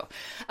I do.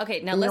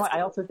 Okay, now let's...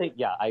 I also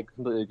think, I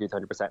completely agree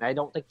 100%. I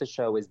don't think the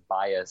show is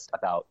biased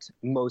about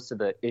most of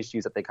the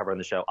issues that they cover on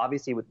the show.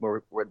 Obviously,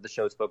 where the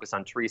show is focused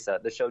on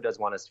Teresa, the show does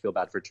want us to feel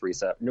bad for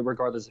Teresa,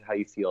 regardless of how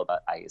you feel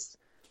about ICE.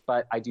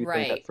 But I do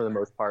think that for the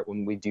most part,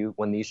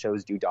 when these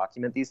shows do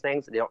document these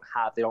things, they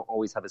don't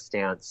always have a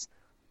stance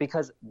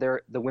because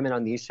the women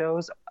on these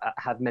shows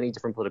have many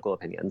different political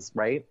opinions,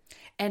 right?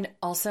 And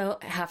also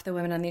half the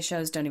women on these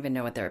shows don't even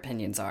know what their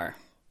opinions are.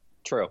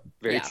 True.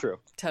 Very true.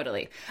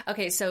 Totally.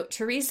 Okay. So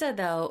Teresa,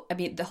 though, I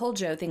mean, the whole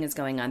Joe thing is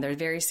going on. There's a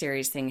very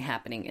serious thing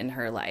happening in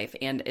her life,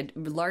 and it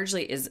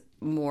largely is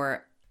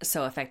more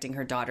so affecting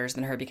her daughters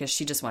than her because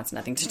she just wants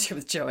nothing to do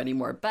with Joe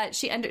anymore. But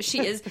she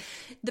is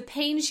the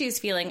pain she's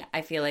feeling,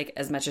 I feel like,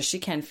 as much as she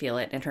can feel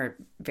it in her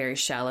very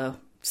shallow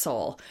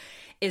soul,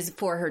 is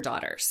for her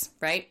daughters,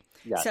 right?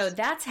 Yes. So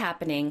that's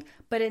happening.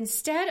 But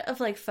instead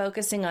of like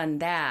focusing on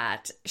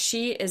that,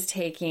 she is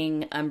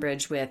taking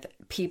umbrage with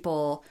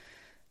people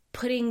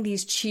putting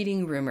these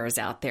cheating rumors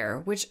out there,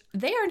 which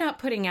they are not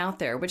putting out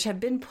there, which have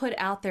been put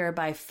out there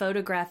by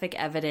photographic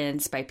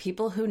evidence, by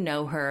people who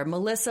know her.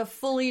 Melissa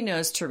fully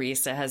knows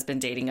Teresa has been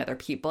dating other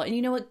people. And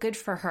you know what? Good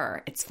for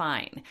her. It's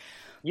fine.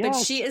 Yes.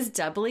 But she is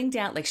doubling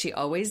down like she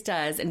always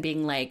does and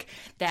being like,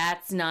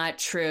 that's not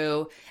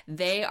true.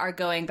 They are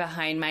going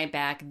behind my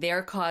back.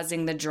 They're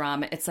causing the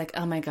drama. It's like,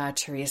 oh my God,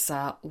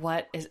 Teresa,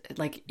 what is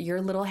like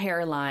your little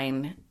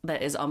hairline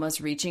that is almost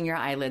reaching your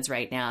eyelids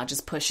right now?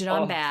 Just push it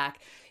on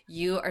back.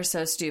 You are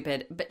so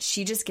stupid. But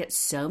she just gets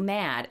so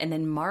mad. And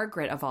then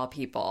Margaret, of all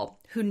people,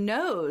 who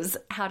knows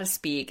how to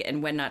speak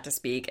and when not to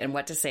speak and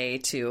what to say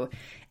to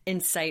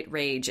incite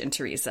rage in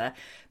Teresa,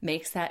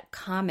 makes that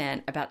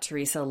comment about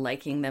Teresa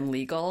liking them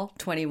legal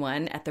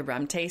 21 at the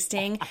rum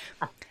tasting.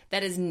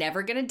 That is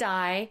never going to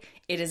die.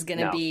 It is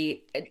going to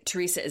be,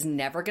 Teresa is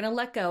never going to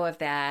let go of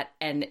that.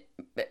 And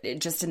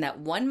just in that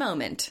one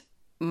moment,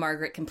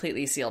 Margaret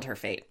completely sealed her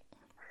fate.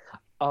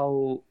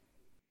 Oh,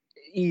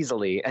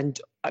 easily. And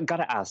I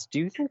gotta ask, do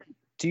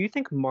you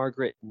think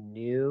Margaret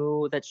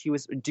knew that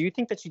do you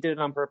think that she did it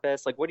on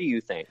purpose? Like, what do you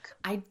think?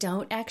 I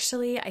don't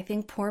actually. I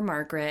think poor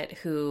Margaret,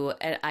 who,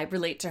 I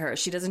relate to her,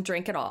 she doesn't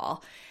drink at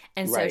all.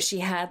 And so she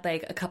had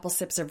like a couple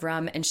sips of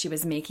rum and she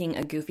was making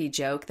a goofy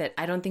joke that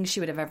I don't think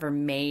she would have ever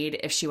made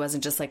if she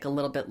wasn't just like a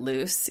little bit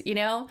loose, you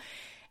know?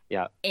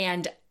 Yeah.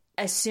 And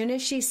as soon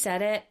as she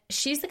said it,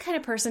 she's the kind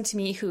of person to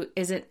me who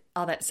isn't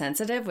all that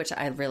sensitive, which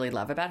I really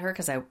love about her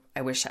because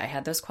I wish I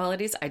had those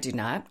qualities. I do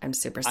not. I'm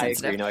super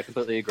sensitive. I agree. No, I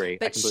completely agree.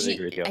 But I completely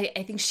agree with you.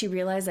 I think she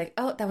realized like,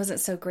 oh, that wasn't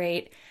so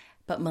great.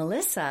 But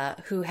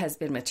Melissa, who has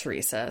been with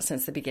Teresa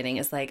since the beginning,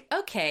 is like,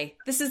 okay,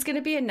 this is going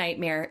to be a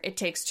nightmare. It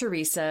takes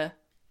Teresa,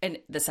 and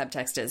the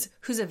subtext is,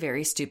 who's a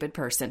very stupid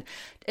person,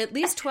 at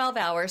least 12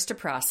 hours to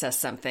process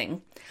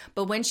something.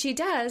 But when she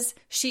does,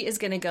 she is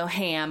going to go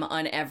ham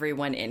on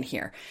everyone in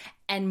here.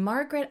 And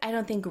Margaret, I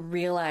don't think,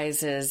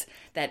 realizes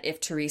that if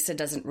Teresa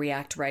doesn't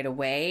react right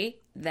away,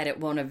 that it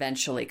won't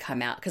eventually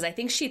come out. Because I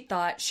think she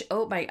thought,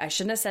 I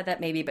shouldn't have said that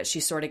maybe, but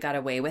she sort of got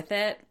away with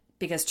it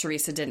because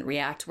Teresa didn't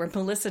react. Where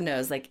Melissa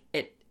knows, like,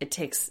 it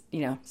takes,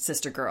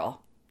 sister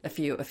girl, a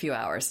few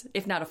hours,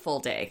 if not a full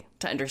day,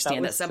 to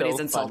understand that somebody's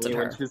insulted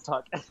her.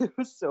 It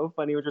was so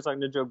funny when she was talking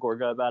to Joe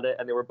Gorga about it,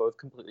 and they were both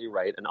completely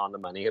right and on the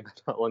money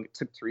about how long it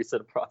took Teresa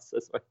to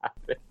process what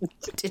happened.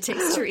 It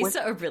takes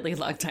Teresa a really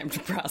long time to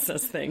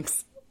process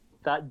things.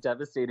 That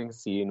devastating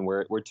scene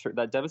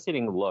that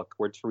devastating look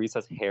where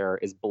Teresa's hair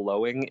is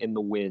blowing in the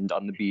wind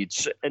on the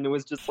beach, and it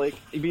was just like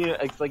you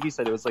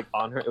said, it was like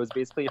on her. It was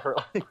basically her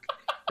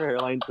her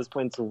hairline just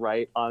went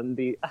right on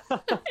the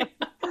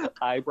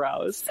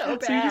eyebrows. So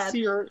bad.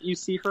 So you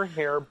see her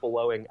hair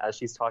blowing as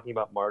she's talking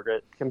about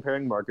Margaret,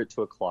 comparing Margaret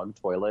to a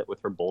clogged toilet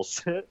with her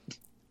bullshit.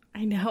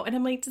 I know, and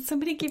I'm like, did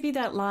somebody give you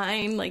that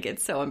line? Like,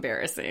 it's so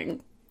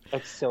embarrassing.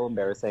 It's so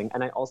embarrassing.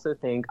 And I also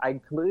think, I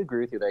completely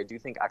agree with you that I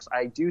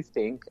do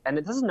think, and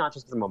this is not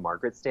just because I'm a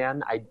Margaret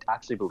stan, I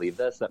actually believe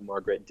this, that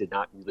Margaret did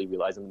not really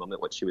realize in the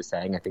moment what she was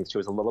saying. I think she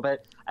was a little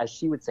bit, as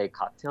she would say,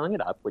 cocktailing it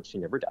up, which she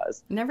never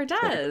does. Never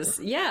does,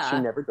 yeah. She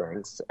never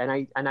drinks. And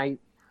I,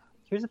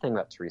 here's the thing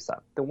about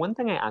Teresa. The one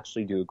thing I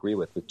actually do agree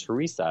with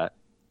Teresa,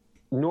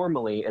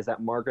 normally, is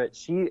that Margaret,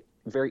 she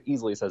very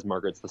easily says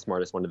Margaret's the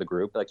smartest one of the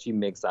group. Like, she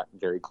makes that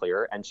very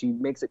clear, and she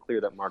makes it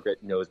clear that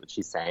Margaret knows what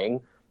she's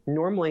saying.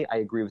 Normally, I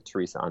agree with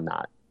Teresa on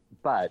that.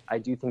 But I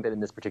do think that in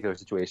this particular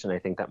situation, I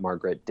think that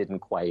Margaret didn't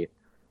quite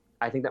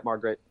I think that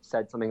Margaret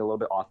said something a little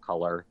bit off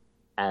color,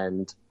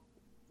 and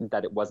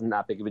that it wasn't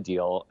that big of a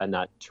deal, and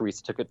that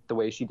Teresa took it the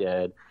way she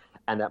did,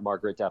 and that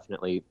Margaret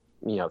definitely,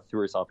 threw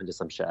herself into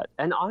some shit.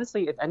 And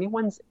honestly, if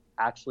anyone's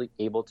actually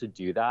able to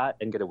do that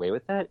and get away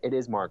with it, it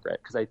is Margaret,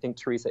 because I think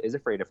Teresa is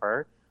afraid of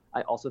her.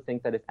 I also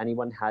think that if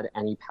anyone had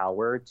any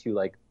power to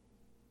like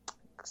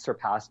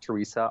surpass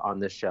Teresa on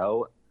the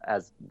show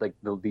as like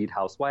the lead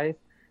housewife,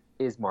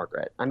 is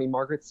Margaret. I mean,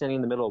 Margaret's standing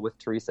in the middle with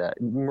Teresa.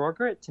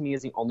 Margaret, to me,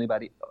 is the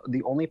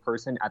only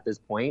person at this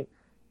point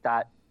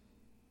that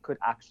could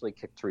actually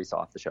kick Teresa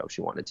off the show if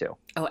she wanted to.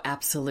 Oh,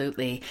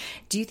 absolutely.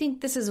 Do you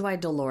think this is why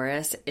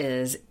Dolores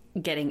is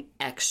getting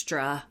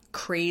extra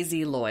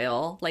crazy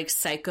loyal, like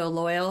psycho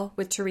loyal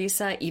with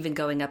Teresa, even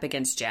going up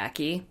against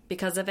Jackie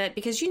because of it?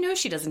 Because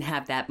she doesn't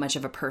have that much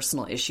of a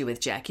personal issue with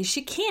Jackie.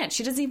 She can't.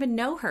 She doesn't even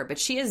know her, but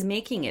she is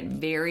making it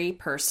very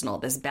personal,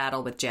 this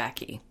battle with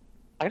Jackie.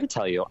 I got to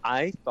tell you,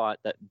 I thought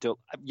that,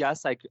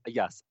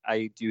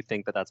 I do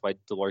think that that's why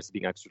Dolores is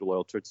being extra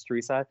loyal towards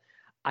Teresa.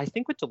 I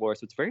think with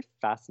Dolores, what's very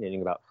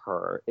fascinating about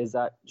her is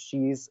that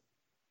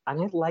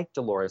and I like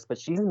Dolores, but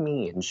she's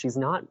mean. She's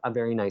not a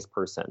very nice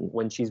person.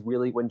 When she's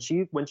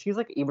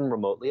like even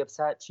remotely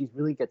upset, she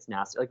really gets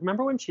nasty. Like,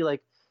 remember when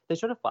they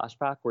showed a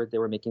flashback where they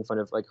were making fun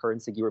of, like, her and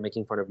Siggy were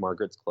making fun of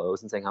Margaret's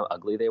clothes and saying how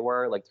ugly they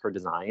were, like her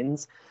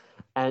designs.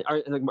 And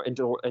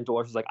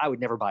Dolores was like, I would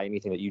never buy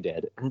anything that you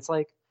did. And it's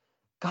like,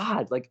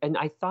 God, like, and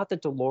I thought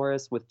that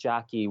Dolores with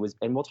Jackie was,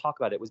 and we'll talk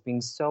about it, was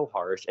being so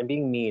harsh and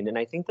being mean. And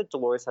I think that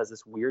Dolores has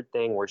this weird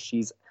thing where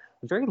she's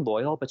very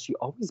loyal, but she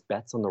always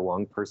bets on the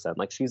wrong person.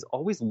 Like, she's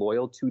always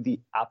loyal to the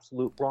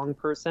absolute wrong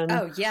person.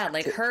 Oh yeah,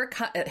 like her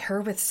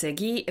with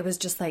Siggy, it was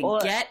just like,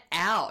 get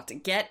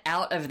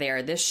out of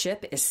there. This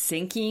ship is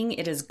sinking.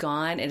 It is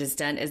gone. It is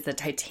done. It's the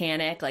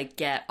Titanic. Like,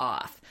 get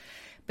off.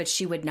 But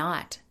she would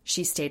not.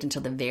 She stayed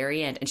until the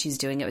very end, and she's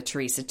doing it with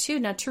Teresa too.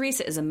 Now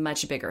Teresa is a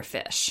much bigger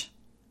fish.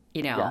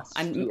 Yes,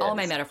 all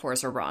my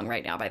metaphors are wrong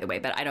right now, by the way,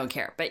 but I don't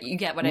care. But you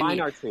get what I mean. Mine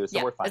are too,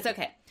 so we're fine. It's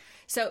okay.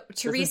 So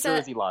Teresa, this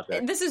is Jersey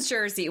logic. This is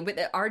Jersey.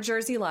 Our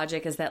Jersey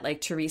logic is that,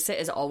 like, Teresa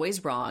is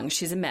always wrong.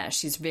 She's a mess.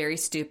 She's very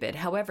stupid.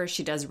 However,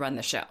 she does run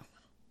the show.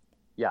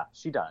 Yeah,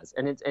 she does,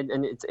 and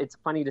it's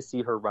funny to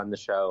see her run the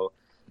show.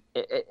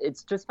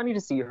 It's just funny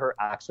to see her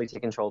actually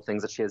take control of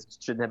things that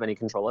shouldn't have any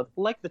control of,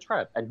 like the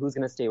trip and who's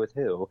going to stay with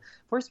who.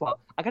 First of all,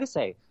 I got to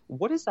say,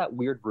 what is that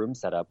weird room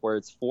setup where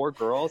it's 4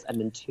 girls and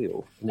then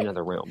 2 in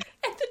another room?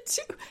 And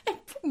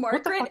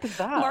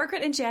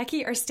Margaret and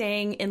Jackie are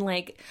staying in,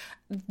 like,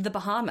 the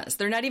Bahamas.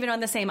 They're not even on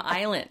the same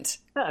island.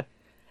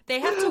 They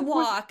have to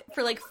walk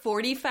for like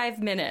 45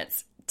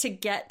 minutes to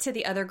get to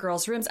the other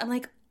girls' rooms. I'm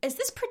like, is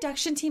this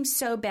production team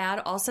so bad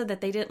also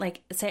that they didn't,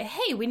 like, say,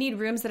 hey, we need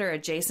rooms that are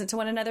adjacent to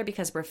one another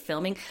because we're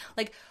filming?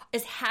 Like,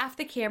 is half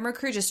the camera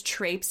crew just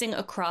traipsing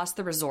across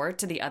the resort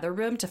to the other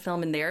room to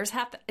film in theirs?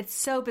 It's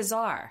so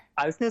bizarre.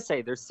 I was going to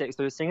say, they're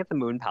staying at the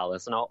Moon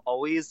Palace, and I'll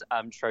always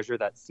treasure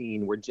that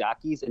scene where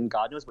Jackie's in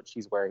God knows what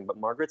she's wearing, but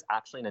Margaret's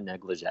actually in a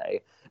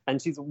negligee,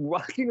 and she's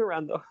walking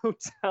around the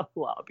hotel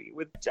lobby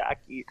with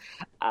Jackie,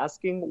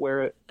 asking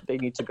where they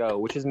need to go,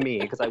 which is me,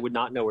 because I would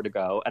not know where to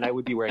go, and I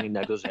would be wearing a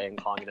negligee and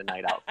calling it a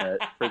night outfit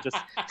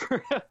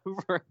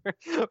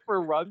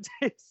for rum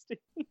tasting.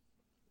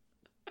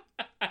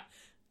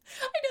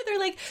 I know, they're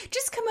like,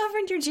 just come over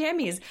in your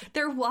jammies.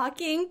 They're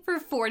walking for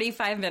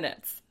 45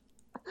 minutes.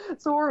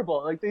 It's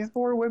horrible. Like, these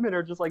 4 women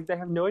are just like, they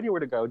have no idea where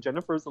to go.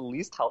 Jennifer's the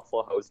least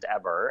helpful host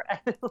ever.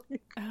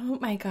 Oh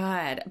my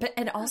God.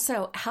 And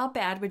also, how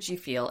bad would you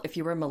feel if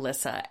you were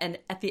Melissa? And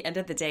at the end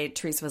of the day,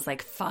 Teresa was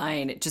like,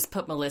 fine, just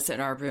put Melissa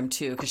in our room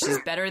too, because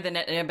she's better than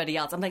anybody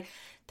else. I'm like,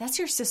 that's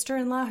your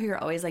sister-in-law who you're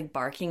always, like,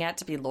 barking at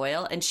to be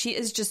loyal, and she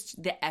is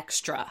just the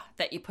extra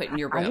that you put in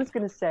your room. I was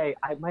going to say,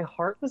 my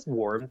heart was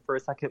warmed for a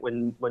second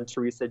when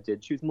Teresa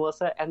did choose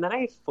Melissa, and then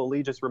I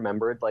fully just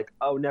remembered, like,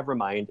 oh, never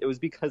mind. It was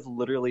because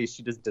literally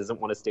she just doesn't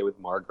want to stay with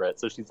Margaret,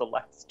 so she's the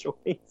last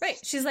choice. Right.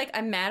 She's like,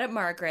 I'm mad at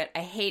Margaret.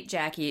 I hate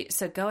Jackie,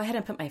 so go ahead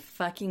and put my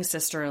fucking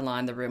sister-in-law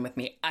in the room with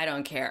me. I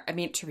don't care. I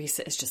mean,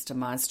 Teresa is just a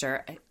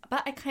monster,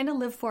 but I kind of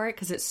live for it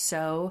because it's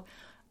so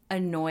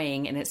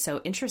annoying, and it's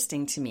so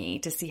interesting to me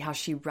to see how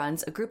she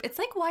runs a group. It's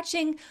like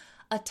watching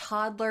a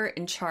toddler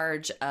in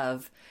charge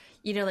of,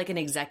 like an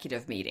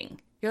executive meeting.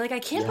 You're like, I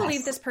can't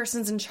believe this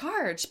person's in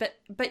charge,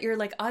 but you're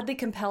like oddly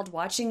compelled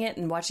watching it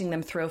and watching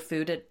them throw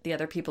food at the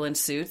other people in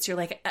suits. You're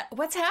like,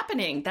 what's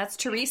happening? That's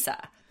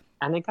Teresa.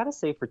 And I gotta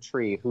say, for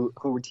Tree, who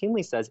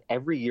routinely says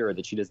every year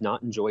that she does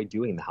not enjoy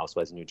doing the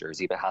Housewives of New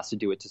Jersey, but has to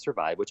do it to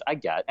survive, which I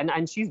get.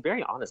 And she's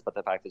very honest about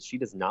the fact that she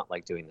does not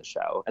like doing the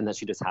show and that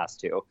she just has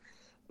to.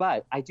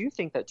 But I do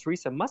think that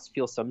Teresa must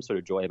feel some sort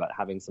of joy about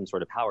having some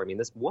sort of power. I mean,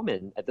 this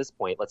woman, at this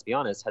point, let's be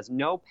honest, has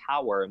no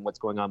power in what's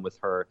going on with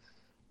her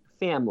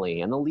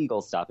family and the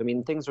legal stuff. I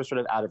mean, things are sort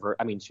of out of her.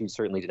 I mean, she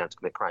certainly didn't have to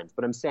commit crimes.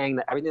 But I'm saying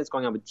that everything that's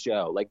going on with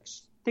Joe, like,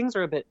 things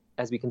are a bit,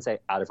 as we can say,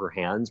 out of her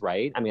hands,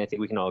 right? I mean, I think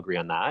we can all agree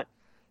on that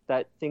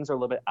things are a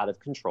little bit out of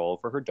control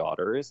for her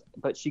daughters.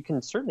 But she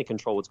can certainly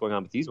control what's going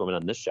on with these women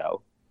on this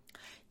show.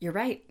 You're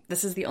right.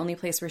 This is the only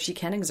place where she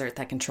can exert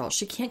that control.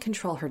 She can't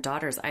control her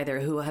daughters either,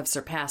 who have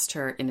surpassed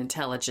her in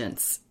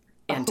intelligence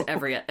and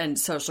and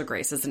social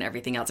graces and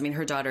everything else. I mean,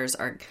 her daughters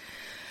are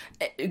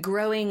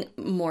growing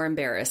more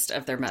embarrassed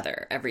of their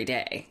mother every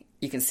day.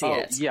 You can see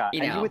it. Yeah.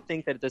 And you would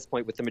think that at this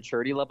point, with the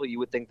maturity level, you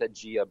would think that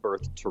Gia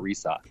birthed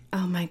Teresa.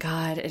 Oh my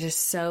God. It is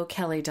so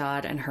Kelly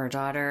Dodd and her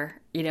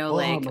daughter,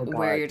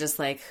 where you're just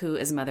like, who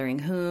is mothering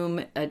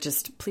whom?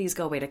 Just please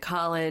go away to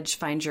college,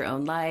 find your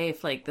own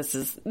life. Like, this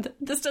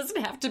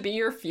doesn't have to be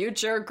your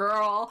future,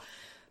 girl.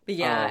 But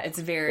yeah, it's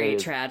very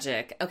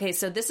tragic. Okay.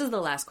 So this is the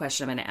last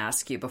question I'm going to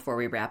ask you before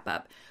we wrap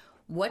up.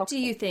 What do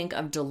you think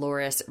of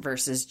Dolores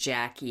versus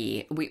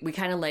Jackie? We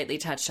kind of lightly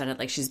touched on it,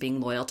 like she's being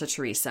loyal to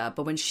Teresa.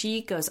 But when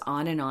she goes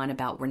on and on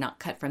about we're not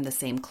cut from the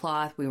same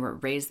cloth, we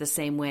weren't raised the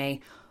same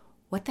way,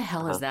 what the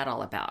hell is that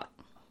all about?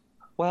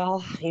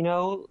 Well,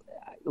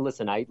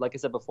 listen, like I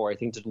said before, I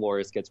think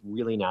Dolores gets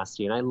really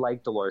nasty. And I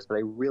like Dolores, but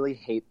I really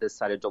hate this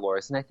side of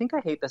Dolores. And I think I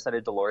hate this side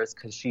of Dolores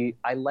because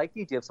I like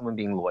the idea of someone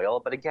being loyal.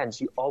 But again,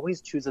 she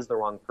always chooses the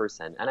wrong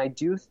person. And I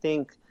do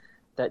think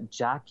that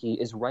Jackie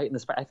is right in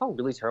this part. I felt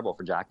really terrible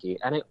for Jackie.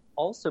 And I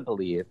also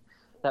believe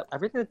that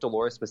everything that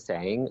Dolores was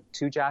saying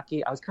to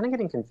Jackie, I was kind of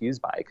getting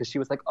confused by, because she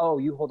was like, oh,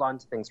 you hold on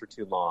to things for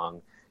too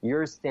long.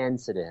 You're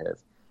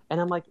sensitive.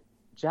 And I'm like,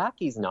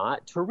 Jackie's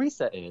not.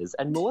 Teresa is.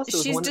 And Melissa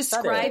was the one that said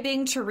it. She's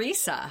describing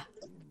Teresa.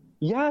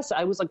 Yes.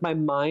 I was like, my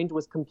mind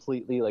was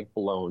completely like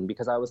blown,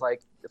 because I was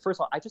like,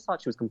 first of all, I just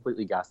thought she was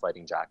completely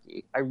gaslighting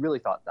Jackie. I really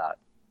thought that.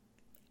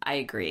 I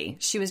agree.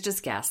 She was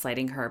just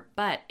gaslighting her,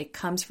 but it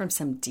comes from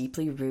some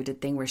deeply rooted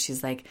thing where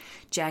she's like,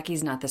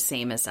 Jackie's not the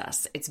same as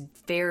us. It's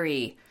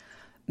very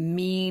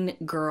mean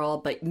girl,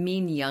 but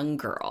mean young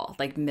girl,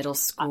 like middle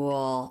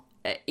school,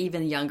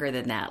 even younger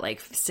than that,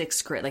 like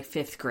sixth grade, like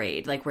fifth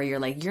grade, like where you're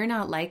like, you're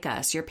not like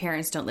us. Your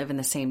parents don't live in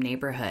the same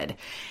neighborhood.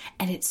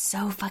 And it's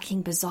so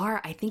fucking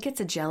bizarre. I think it's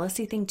a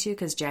jealousy thing too,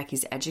 because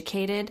Jackie's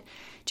educated.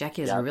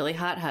 Jackie has a really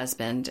hot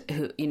husband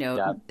who,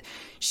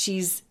 she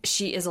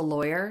is a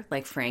lawyer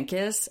like Frank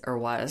is, or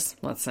was,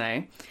 let's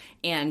say.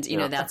 And,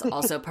 that's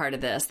also part of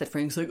this, that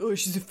Frank's like, oh,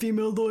 she's a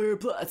female lawyer.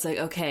 Blah. It's like,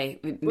 okay,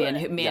 man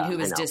who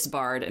was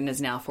disbarred and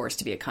is now forced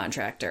to be a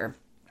contractor.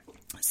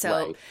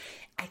 So right.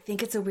 I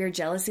think it's a weird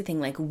jealousy thing.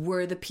 Like,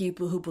 we're the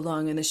people who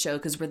belong in the show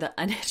because we're the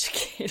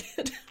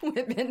uneducated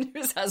women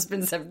whose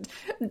husbands have,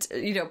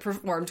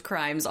 performed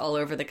crimes all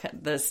over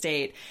the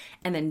state.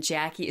 And then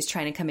Jackie is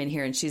trying to come in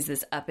here and she's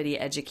this uppity,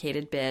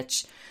 educated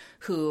bitch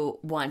who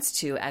wants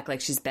to act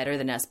like she's better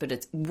than us,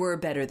 but we're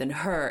better than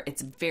her.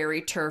 It's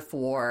very turf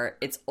war.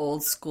 It's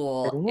old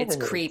school. It's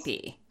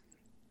creepy.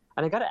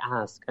 And I got to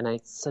ask, and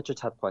it's such a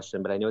tough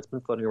question, but I know it's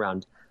been floating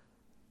around.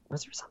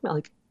 Was there something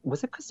like,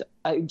 was it because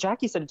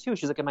Jackie said it too?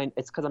 She's like,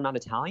 it's because I'm not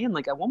Italian?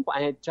 Like at one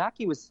point,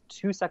 Jackie was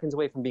 2 seconds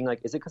away from being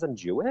like, is it because I'm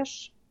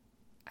Jewish?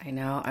 I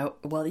know.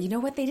 Well, you know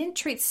what? They didn't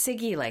treat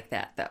Siggy like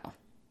that, though.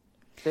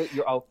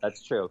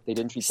 That's true. They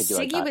didn't treat Siggy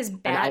like that. Siggy was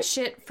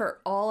batshit for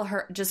all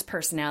her just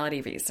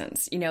personality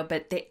reasons,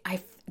 but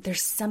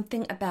there's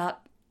something about,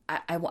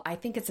 I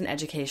think it's an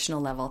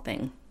educational level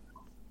thing.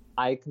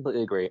 I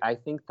completely agree. I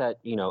think that,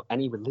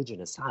 any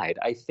religion aside,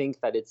 I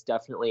think that it's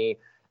definitely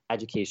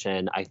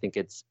education. I think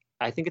it's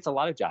a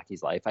lot of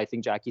Jackie's life. I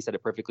think Jackie said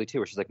it perfectly too,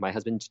 where she's like, my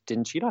husband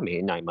didn't cheat on me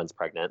 9 months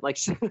pregnant. Like,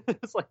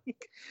 it's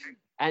like,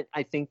 and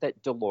I think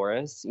that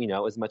Dolores,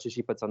 as much as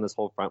she puts on this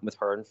whole front with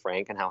her and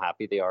Frank and how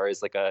happy they are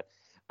as like a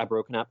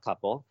broken up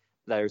couple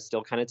that are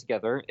still kind of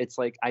together. It's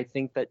like, I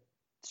think that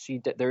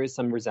there is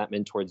some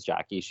resentment towards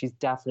Jackie. She's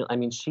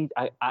definitely,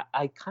 I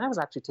kind of was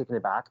actually taken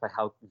aback by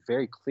how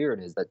very clear it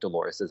is that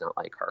Dolores isn't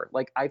like her.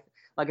 I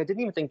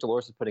didn't even think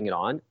Dolores was putting it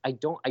on. I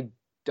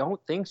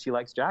don't think she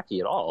likes Jackie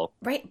at all.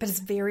 Right, but it's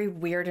very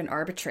weird and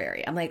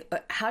arbitrary. I'm like,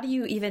 how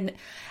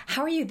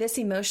are you this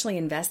emotionally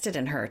invested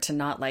in her to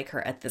not like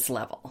her at this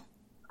level?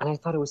 And I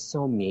thought it was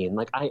so mean.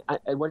 Like,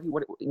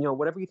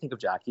 whatever you think of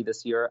Jackie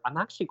this year, I'm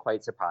actually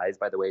quite surprised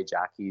by the way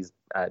Jackie's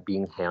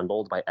being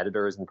handled by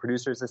editors and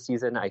producers this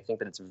season. I think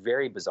that it's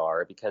very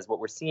bizarre because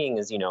what we're seeing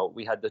is,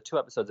 we had the 2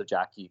 episodes of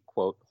Jackie,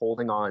 quote,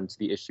 holding on to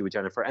the issue with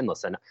Jennifer. And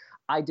listen,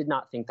 I did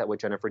not think that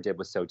what Jennifer did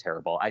was so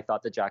terrible. I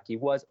thought that Jackie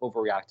was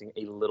overreacting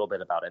a little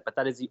bit about it. But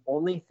that is the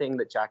only thing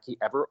that Jackie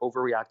ever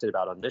overreacted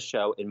about on this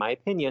show, in my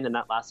opinion. And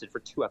that lasted for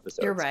 2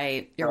 episodes. You're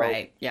right. You're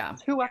right. Yeah.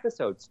 2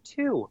 episodes.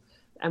 2.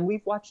 And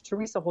we've watched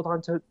Teresa hold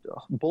on to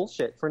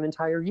bullshit for an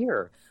entire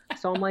year.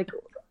 So I'm like,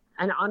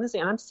 and honestly,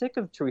 and I'm sick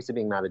of Teresa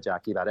being mad at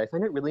Jackie about it. I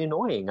find it really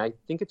annoying. I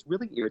think it's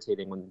really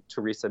irritating when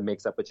Teresa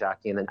makes up with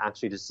Jackie and then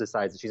actually just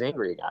decides that she's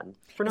angry again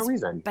for no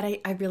reason. But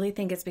I really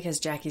think it's because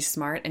Jackie's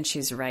smart and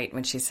she's right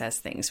when she says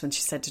things. When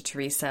she said to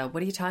Teresa,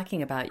 what are you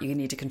talking about? You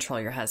need to control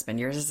your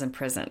husband. Yours is in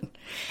prison.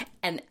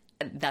 And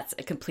that's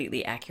a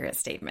completely accurate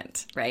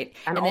statement, right?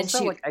 And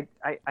also,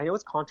 I know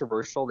it's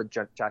controversial that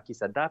Jackie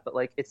said that, but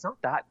it's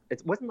not that.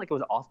 It wasn't like it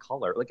was off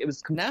color. Like, it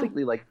was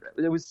completely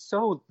it was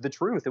so the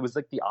truth. It was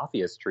like the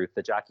obvious truth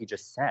that Jackie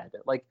just said.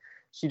 Like,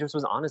 she just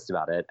was honest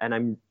about it.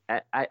 And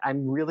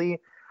I'm really,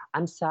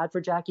 I'm sad for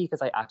Jackie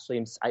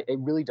because it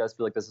really does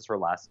feel like this is her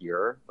last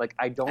year. Like,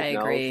 I don't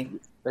know. Agree.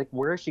 Like,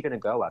 where is she going to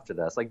go after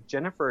this? Like,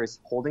 Jennifer is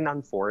holding down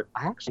the fort.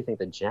 I actually think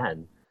that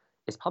Jen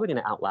is probably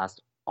going to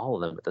outlast all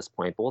of them at this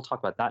point, but we'll talk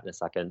about that in a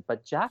second.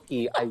 But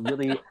Jackie, I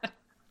really,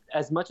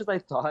 as much as I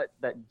thought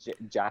that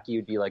Jackie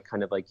would be like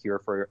kind of like here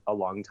for a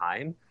long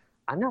time,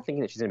 I'm not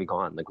thinking that she's going to be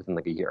gone like within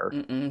like a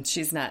year.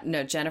 She's not.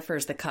 No,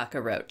 Jennifer's the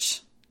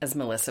cockroach, as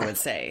Melissa would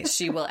say.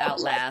 She will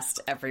outlast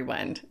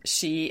everyone.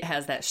 She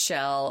has that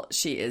shell.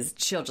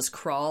 She'll just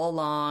crawl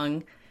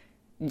along.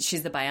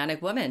 She's the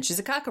bionic woman. She's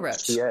a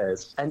cockroach. She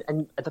is.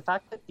 And the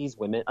fact that these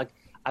women, like,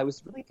 I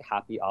was really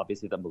happy,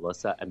 obviously, that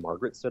Melissa and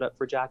Margaret stood up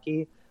for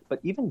Jackie, but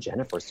even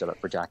Jennifer stood up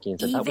for Jackie and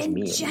said that was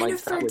mean.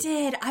 Jennifer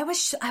did. I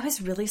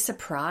was really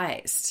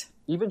surprised.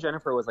 Even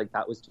Jennifer was like,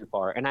 that was too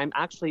far. And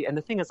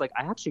the thing is, like,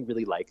 I actually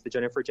really like the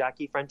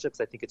Jennifer-Jackie friendship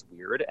because I think it's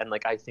weird. And,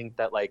 like, I think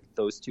that, like,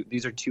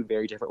 these are two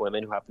very different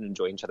women who happen to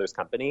enjoy each other's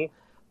company.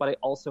 But I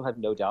also have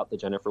no doubt that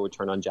Jennifer would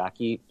turn on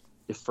Jackie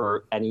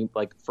for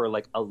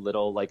a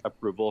little, like,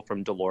 approval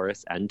from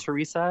Dolores and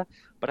Teresa.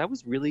 But I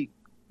was really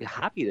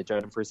happy that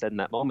Jennifer said in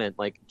that moment,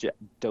 like,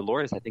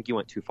 Dolores, I think you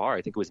went too far.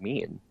 I think it was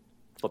mean.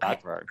 Feel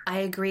bad for her. I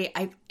agree.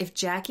 If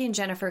Jackie and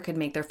Jennifer could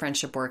make their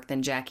friendship work,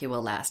 then Jackie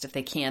will last. If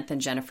they can't, then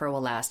Jennifer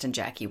will last and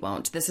Jackie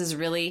won't. This is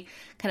really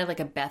kind of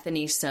like a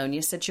Bethany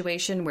Sonia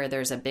situation where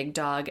there's a big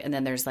dog and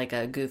then there's like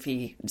a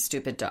goofy,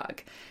 stupid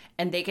dog.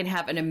 And they can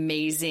have an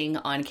amazing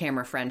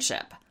on-camera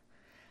friendship.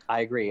 I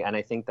agree. And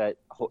I think that,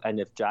 and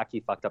if Jackie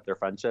fucked up their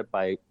friendship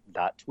by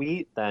that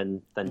tweet,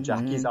 then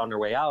Jackie's on her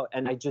way out.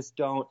 And I just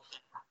don't,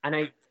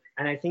 and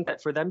I think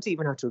that for them to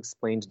even have to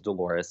explain to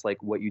Dolores,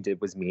 like, what you did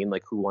was mean,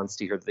 like, who wants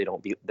to hear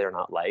that they're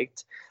not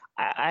liked?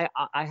 I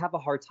have a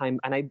hard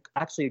time. And I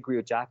actually agree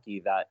with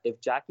Jackie that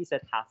if Jackie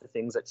said half the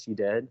things that she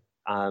did,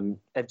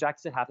 if Jackie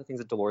said half the things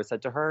that Dolores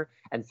said to her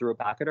and threw it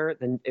back at her,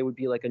 then it would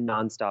be like a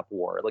nonstop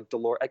war. Like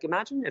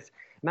imagine if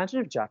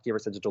Jackie ever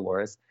said to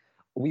Dolores,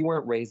 we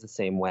weren't raised the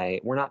same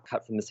way. We're not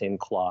cut from the same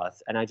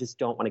cloth. And I just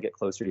don't want to get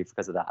closer to you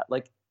because of that.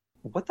 Like,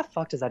 what the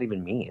fuck does that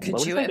even mean?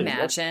 Could you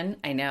imagine?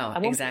 I know,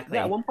 exactly.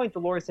 At one point,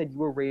 Dolores said you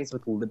were raised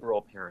with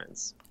liberal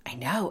parents. I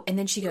know. And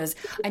then she goes,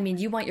 I mean,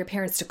 you want your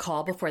parents to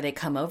call before they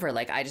come over.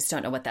 Like, I just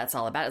don't know what that's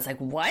all about. It's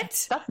like,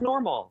 what? That's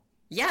normal.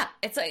 Yeah.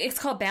 It's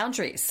called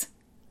boundaries.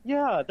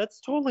 Yeah,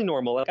 that's totally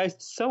normal. Like, I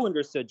so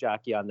understood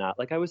Jackie on that.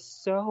 Like, I'm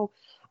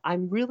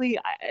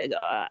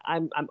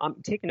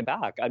taken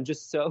aback. I'm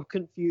just so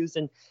confused.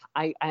 And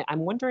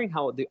I'm wondering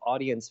how the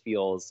audience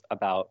feels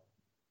about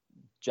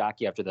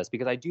Jackie after this,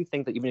 because I do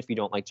think that even if you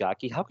don't like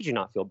Jackie, how could you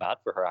not feel bad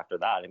for her after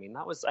that?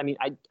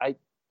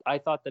 I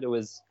thought that it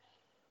was,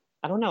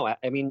 I don't know.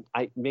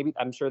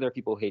 I'm sure there are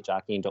people who hate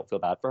Jackie and don't feel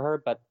bad for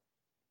her, but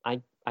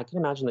I can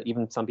imagine that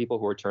even some people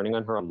who are turning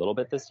on her a little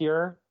bit this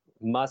year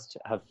must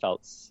have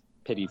felt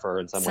pity for her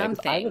in some way.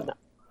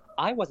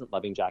 I wasn't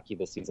loving Jackie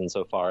this season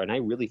so far, and I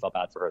really felt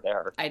bad for her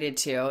there. I did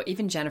too.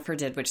 Even Jennifer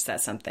did, which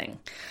says something.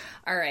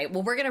 All right.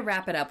 Well, we're going to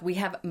wrap it up. We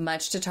have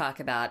much to talk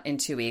about in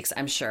 2 weeks,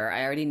 I'm sure.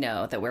 I already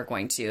know that we're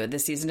going to.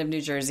 This season of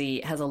New Jersey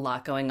has a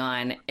lot going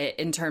on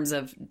in terms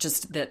of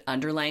just the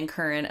underlying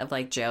current of,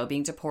 like, Joe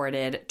being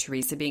deported,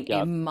 Teresa being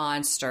a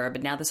monster,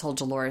 but now this whole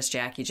Dolores,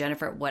 Jackie,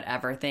 Jennifer,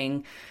 whatever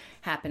thing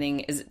happening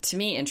is, to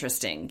me,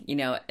 interesting,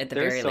 at the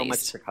very least. There's so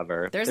much to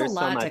cover. There's a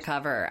lot to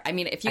cover. I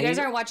mean, if you guys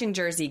aren't watching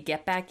Jersey,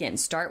 get back in.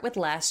 Start with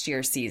last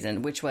year's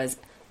season, which was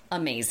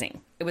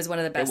amazing. It was one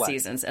of the best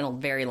seasons in a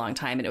very long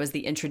time. And it was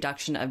the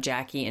introduction of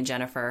Jackie and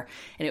Jennifer.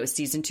 And it was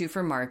season 2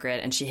 for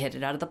Margaret. And she hit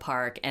it out of the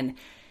park. And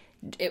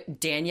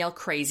Danielle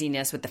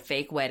craziness with the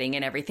fake wedding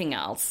and everything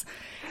else.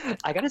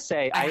 I got to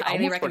say, I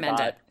highly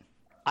recommend it.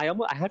 I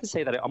had to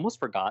say that I almost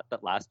forgot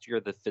that last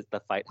year the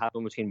fight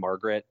happened between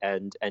Margaret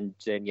and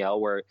Danielle,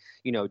 where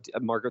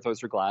Margaret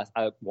throws her glass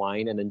of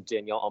wine and then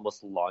Danielle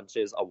almost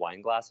launches a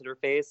wine glass at her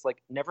face.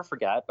 Like, never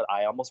forget, but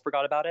I almost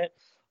forgot about it.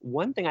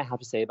 One thing I have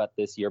to say about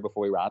this year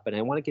before we wrap, and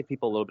I want to give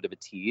people a little bit of a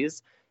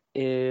tease,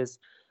 is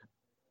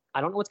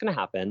I don't know what's going to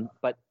happen,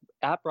 but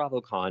at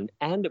BravoCon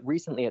and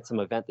recently at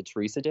some event that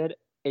Teresa did,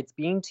 it's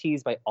being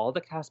teased by all the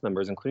cast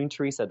members, including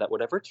Teresa, that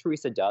whatever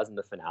Teresa does in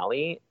the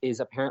finale is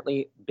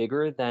apparently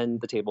bigger than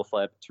the table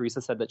flip. Teresa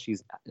said that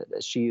she's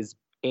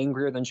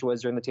angrier than she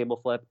was during the table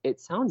flip.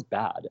 It sounds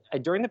bad.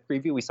 During the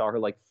preview, we saw her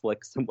like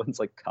flick someone's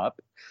like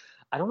cup.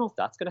 I don't know if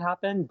that's going to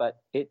happen,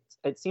 but it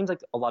seems like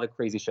a lot of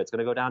crazy shit's going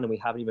to go down, and we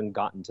haven't even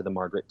gotten to the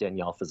Margaret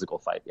Danielle physical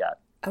fight yet.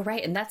 Oh,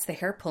 right, and that's the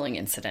hair pulling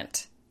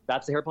incident.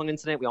 That's the hair pulling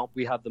incident.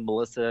 We have the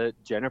Melissa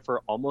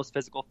Jennifer almost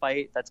physical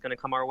fight that's going to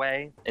come our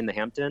way in the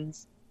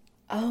Hamptons.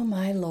 Oh,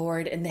 my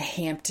Lord. In the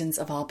Hamptons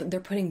of all. They're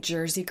putting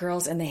Jersey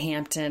girls in the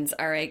Hamptons.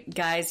 All right,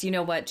 guys, you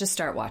know what? Just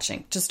start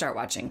watching. Start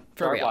watching.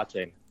 Start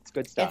watching. It's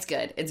good stuff. It's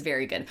good. It's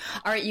very good.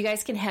 All right, you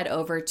guys can head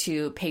over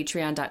to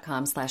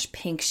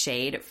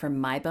patreon.com/pinkshade for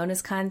my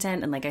bonus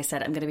content. And like I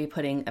said, I'm going to be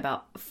putting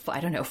about,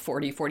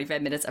 40,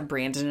 45 minutes of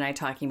Brandon and I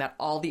talking about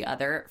all the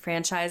other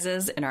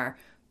franchises in our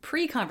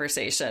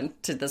pre-conversation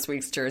to this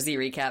week's Jersey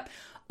recap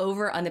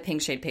over on the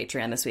Pink Shade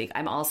Patreon this week,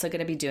 I'm also going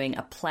to be doing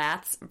a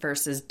Plaths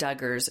versus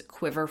Duggars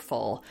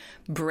Quiverful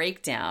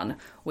breakdown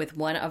with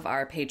one of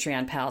our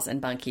Patreon pals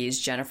and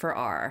bunkies, Jennifer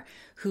R.,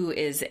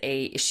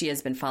 she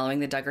has been following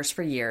the Duggars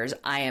for years.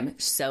 I am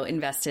so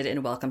invested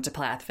in Welcome to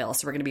Plathville.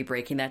 So we're going to be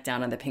breaking that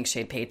down on the Pink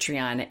Shade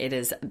Patreon.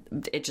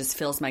 It just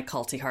fills my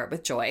culty heart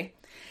with joy.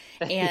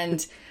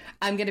 And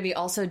I'm going to be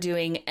also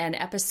doing an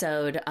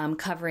episode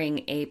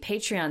covering a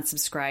Patreon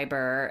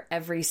subscriber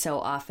every so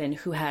often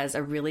who has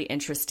a really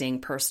interesting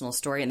personal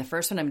story. And the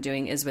first one I'm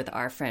doing is with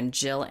our friend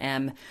Jill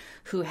M.,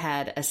 who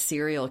had a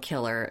serial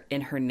killer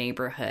in her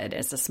neighborhood.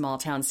 It's a small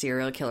town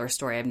serial killer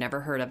story I've never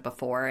heard of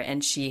before.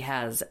 And she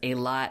has a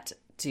lot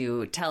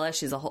to tell us.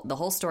 She's the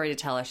whole story to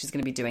tell us. She's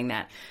going to be doing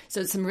that.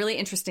 So some really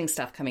interesting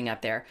stuff coming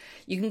up there.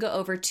 You can go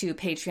over to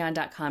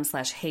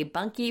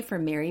patreon.com/HeyBunky for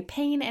Mary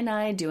Payne and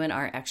I doing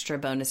our extra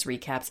bonus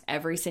recaps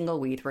every single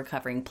week. We're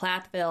covering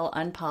Plathville,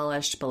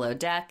 Unpolished, Below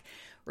Deck.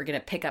 We're going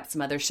to pick up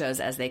some other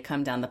shows as they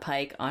come down the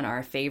pike on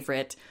our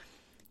favorite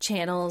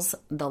channels,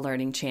 the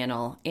Learning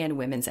Channel, and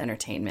Women's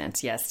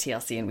Entertainment. Yes,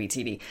 TLC and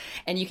WeTV.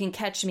 And you can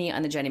catch me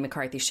on the Jenny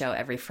McCarthy Show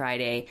every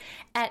Friday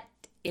at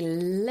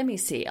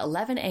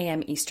 11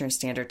 a.m. Eastern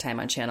Standard Time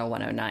on Channel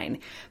 109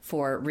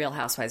 for Real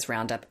Housewives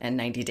Roundup and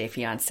 90 Day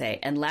Fiancé.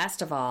 And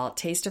last of all,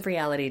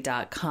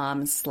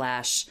 tasteofreality.com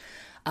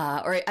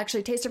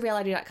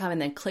tasteofreality.com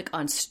and then click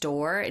on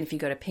store. And if you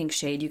go to Pink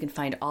Shade, you can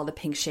find all the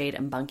Pink Shade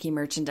and Bunky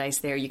merchandise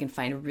there. You can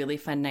find really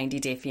fun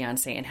 90 Day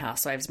Fiancé and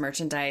Housewives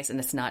merchandise.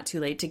 And it's not too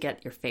late to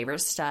get your favorite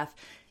stuff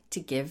to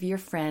give your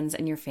friends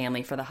and your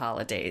family for the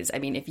holidays. I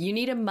mean, if you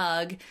need a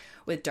mug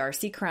with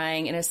Darcy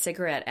crying and a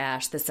cigarette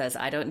ash that says,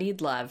 "I don't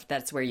need love,"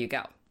 that's where you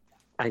go.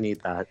 I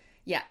need that.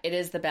 Yeah, it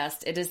is the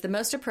best. It is the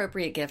most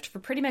appropriate gift for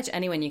pretty much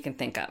anyone you can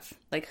think of.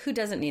 Like, who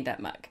doesn't need that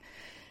mug?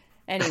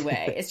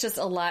 Anyway, it's just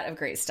a lot of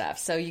great stuff.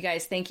 So you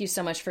guys, thank you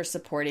so much for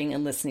supporting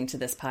and listening to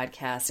this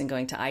podcast and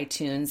going to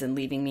iTunes and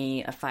leaving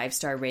me a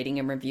 5-star rating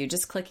and review.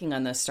 Just clicking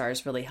on those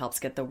stars really helps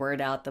get the word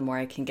out. The more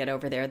I can get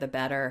over there, the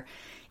better.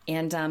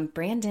 And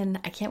Brandon,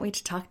 I can't wait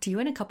to talk to you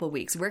in a couple of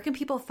weeks. Where can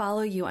people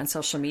follow you on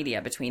social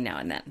media between now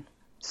and then?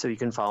 So you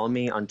can follow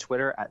me on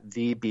Twitter at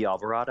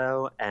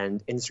 @TheBAlvarado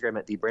and Instagram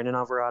at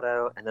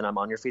 @TheBrandonAlvarado. And then I'm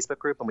on your Facebook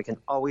group, and we can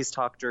always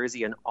talk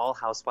Jersey and all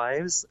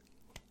housewives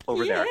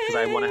over there because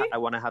I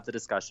want to have the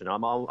discussion.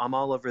 I'm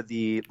all over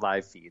the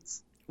live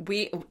feeds.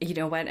 You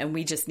know what? And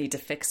we just need to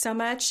fix so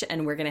much,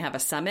 and we're going to have a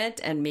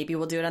summit, and maybe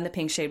we'll do it on the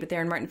Pink Shade with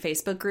Aaron Martin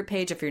Facebook group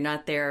page. If you're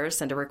not there,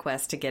 send a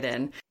request to get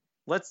in.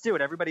 Let's do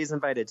it. Everybody's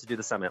invited to do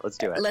the summit. Let's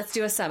do it. Let's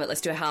do a summit.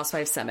 Let's do a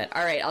Housewife Summit.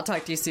 All right. I'll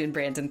talk to you soon,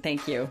 Brandon.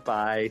 Thank you.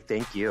 Bye.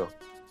 Thank you.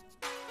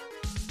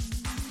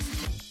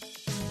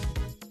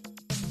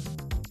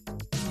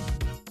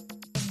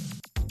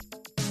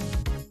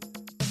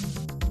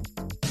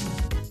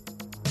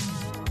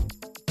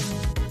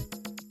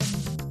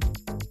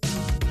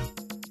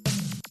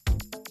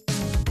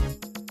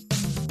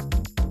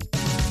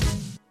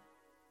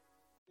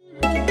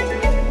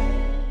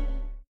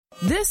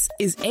 This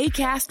is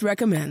Acast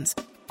Recommends.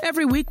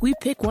 Every week we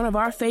pick one of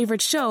our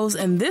favorite shows,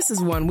 and this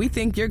is one we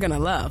think you're gonna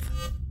love.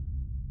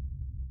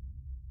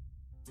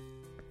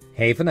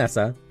 Hey,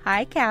 Vanessa.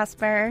 Hi,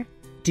 Casper.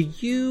 Do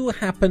you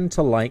happen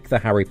to like the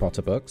Harry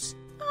Potter books?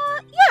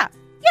 Yeah,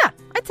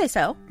 I'd say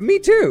so. Me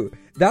too.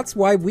 That's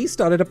why we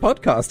started a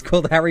podcast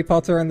called Harry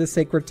Potter and the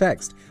Sacred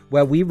Text,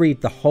 where we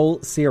read the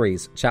whole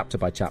series chapter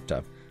by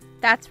chapter.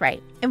 That's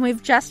right. And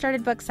we've just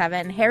started book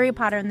 7, Harry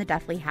Potter and the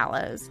Deathly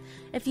Hallows.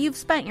 If you've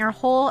spent your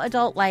whole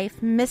adult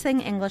life missing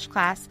English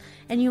class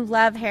and you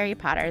love Harry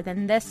Potter,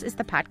 then this is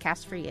the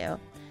podcast for you.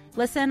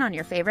 Listen on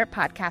your favorite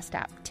podcast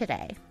app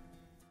today.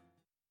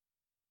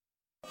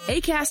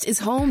 Acast is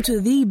home to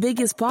the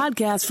biggest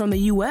podcasts from the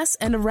U.S.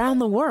 and around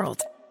the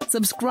world.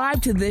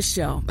 Subscribe to this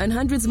show and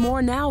hundreds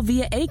more now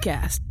via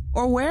Acast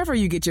or wherever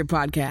you get your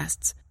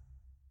podcasts.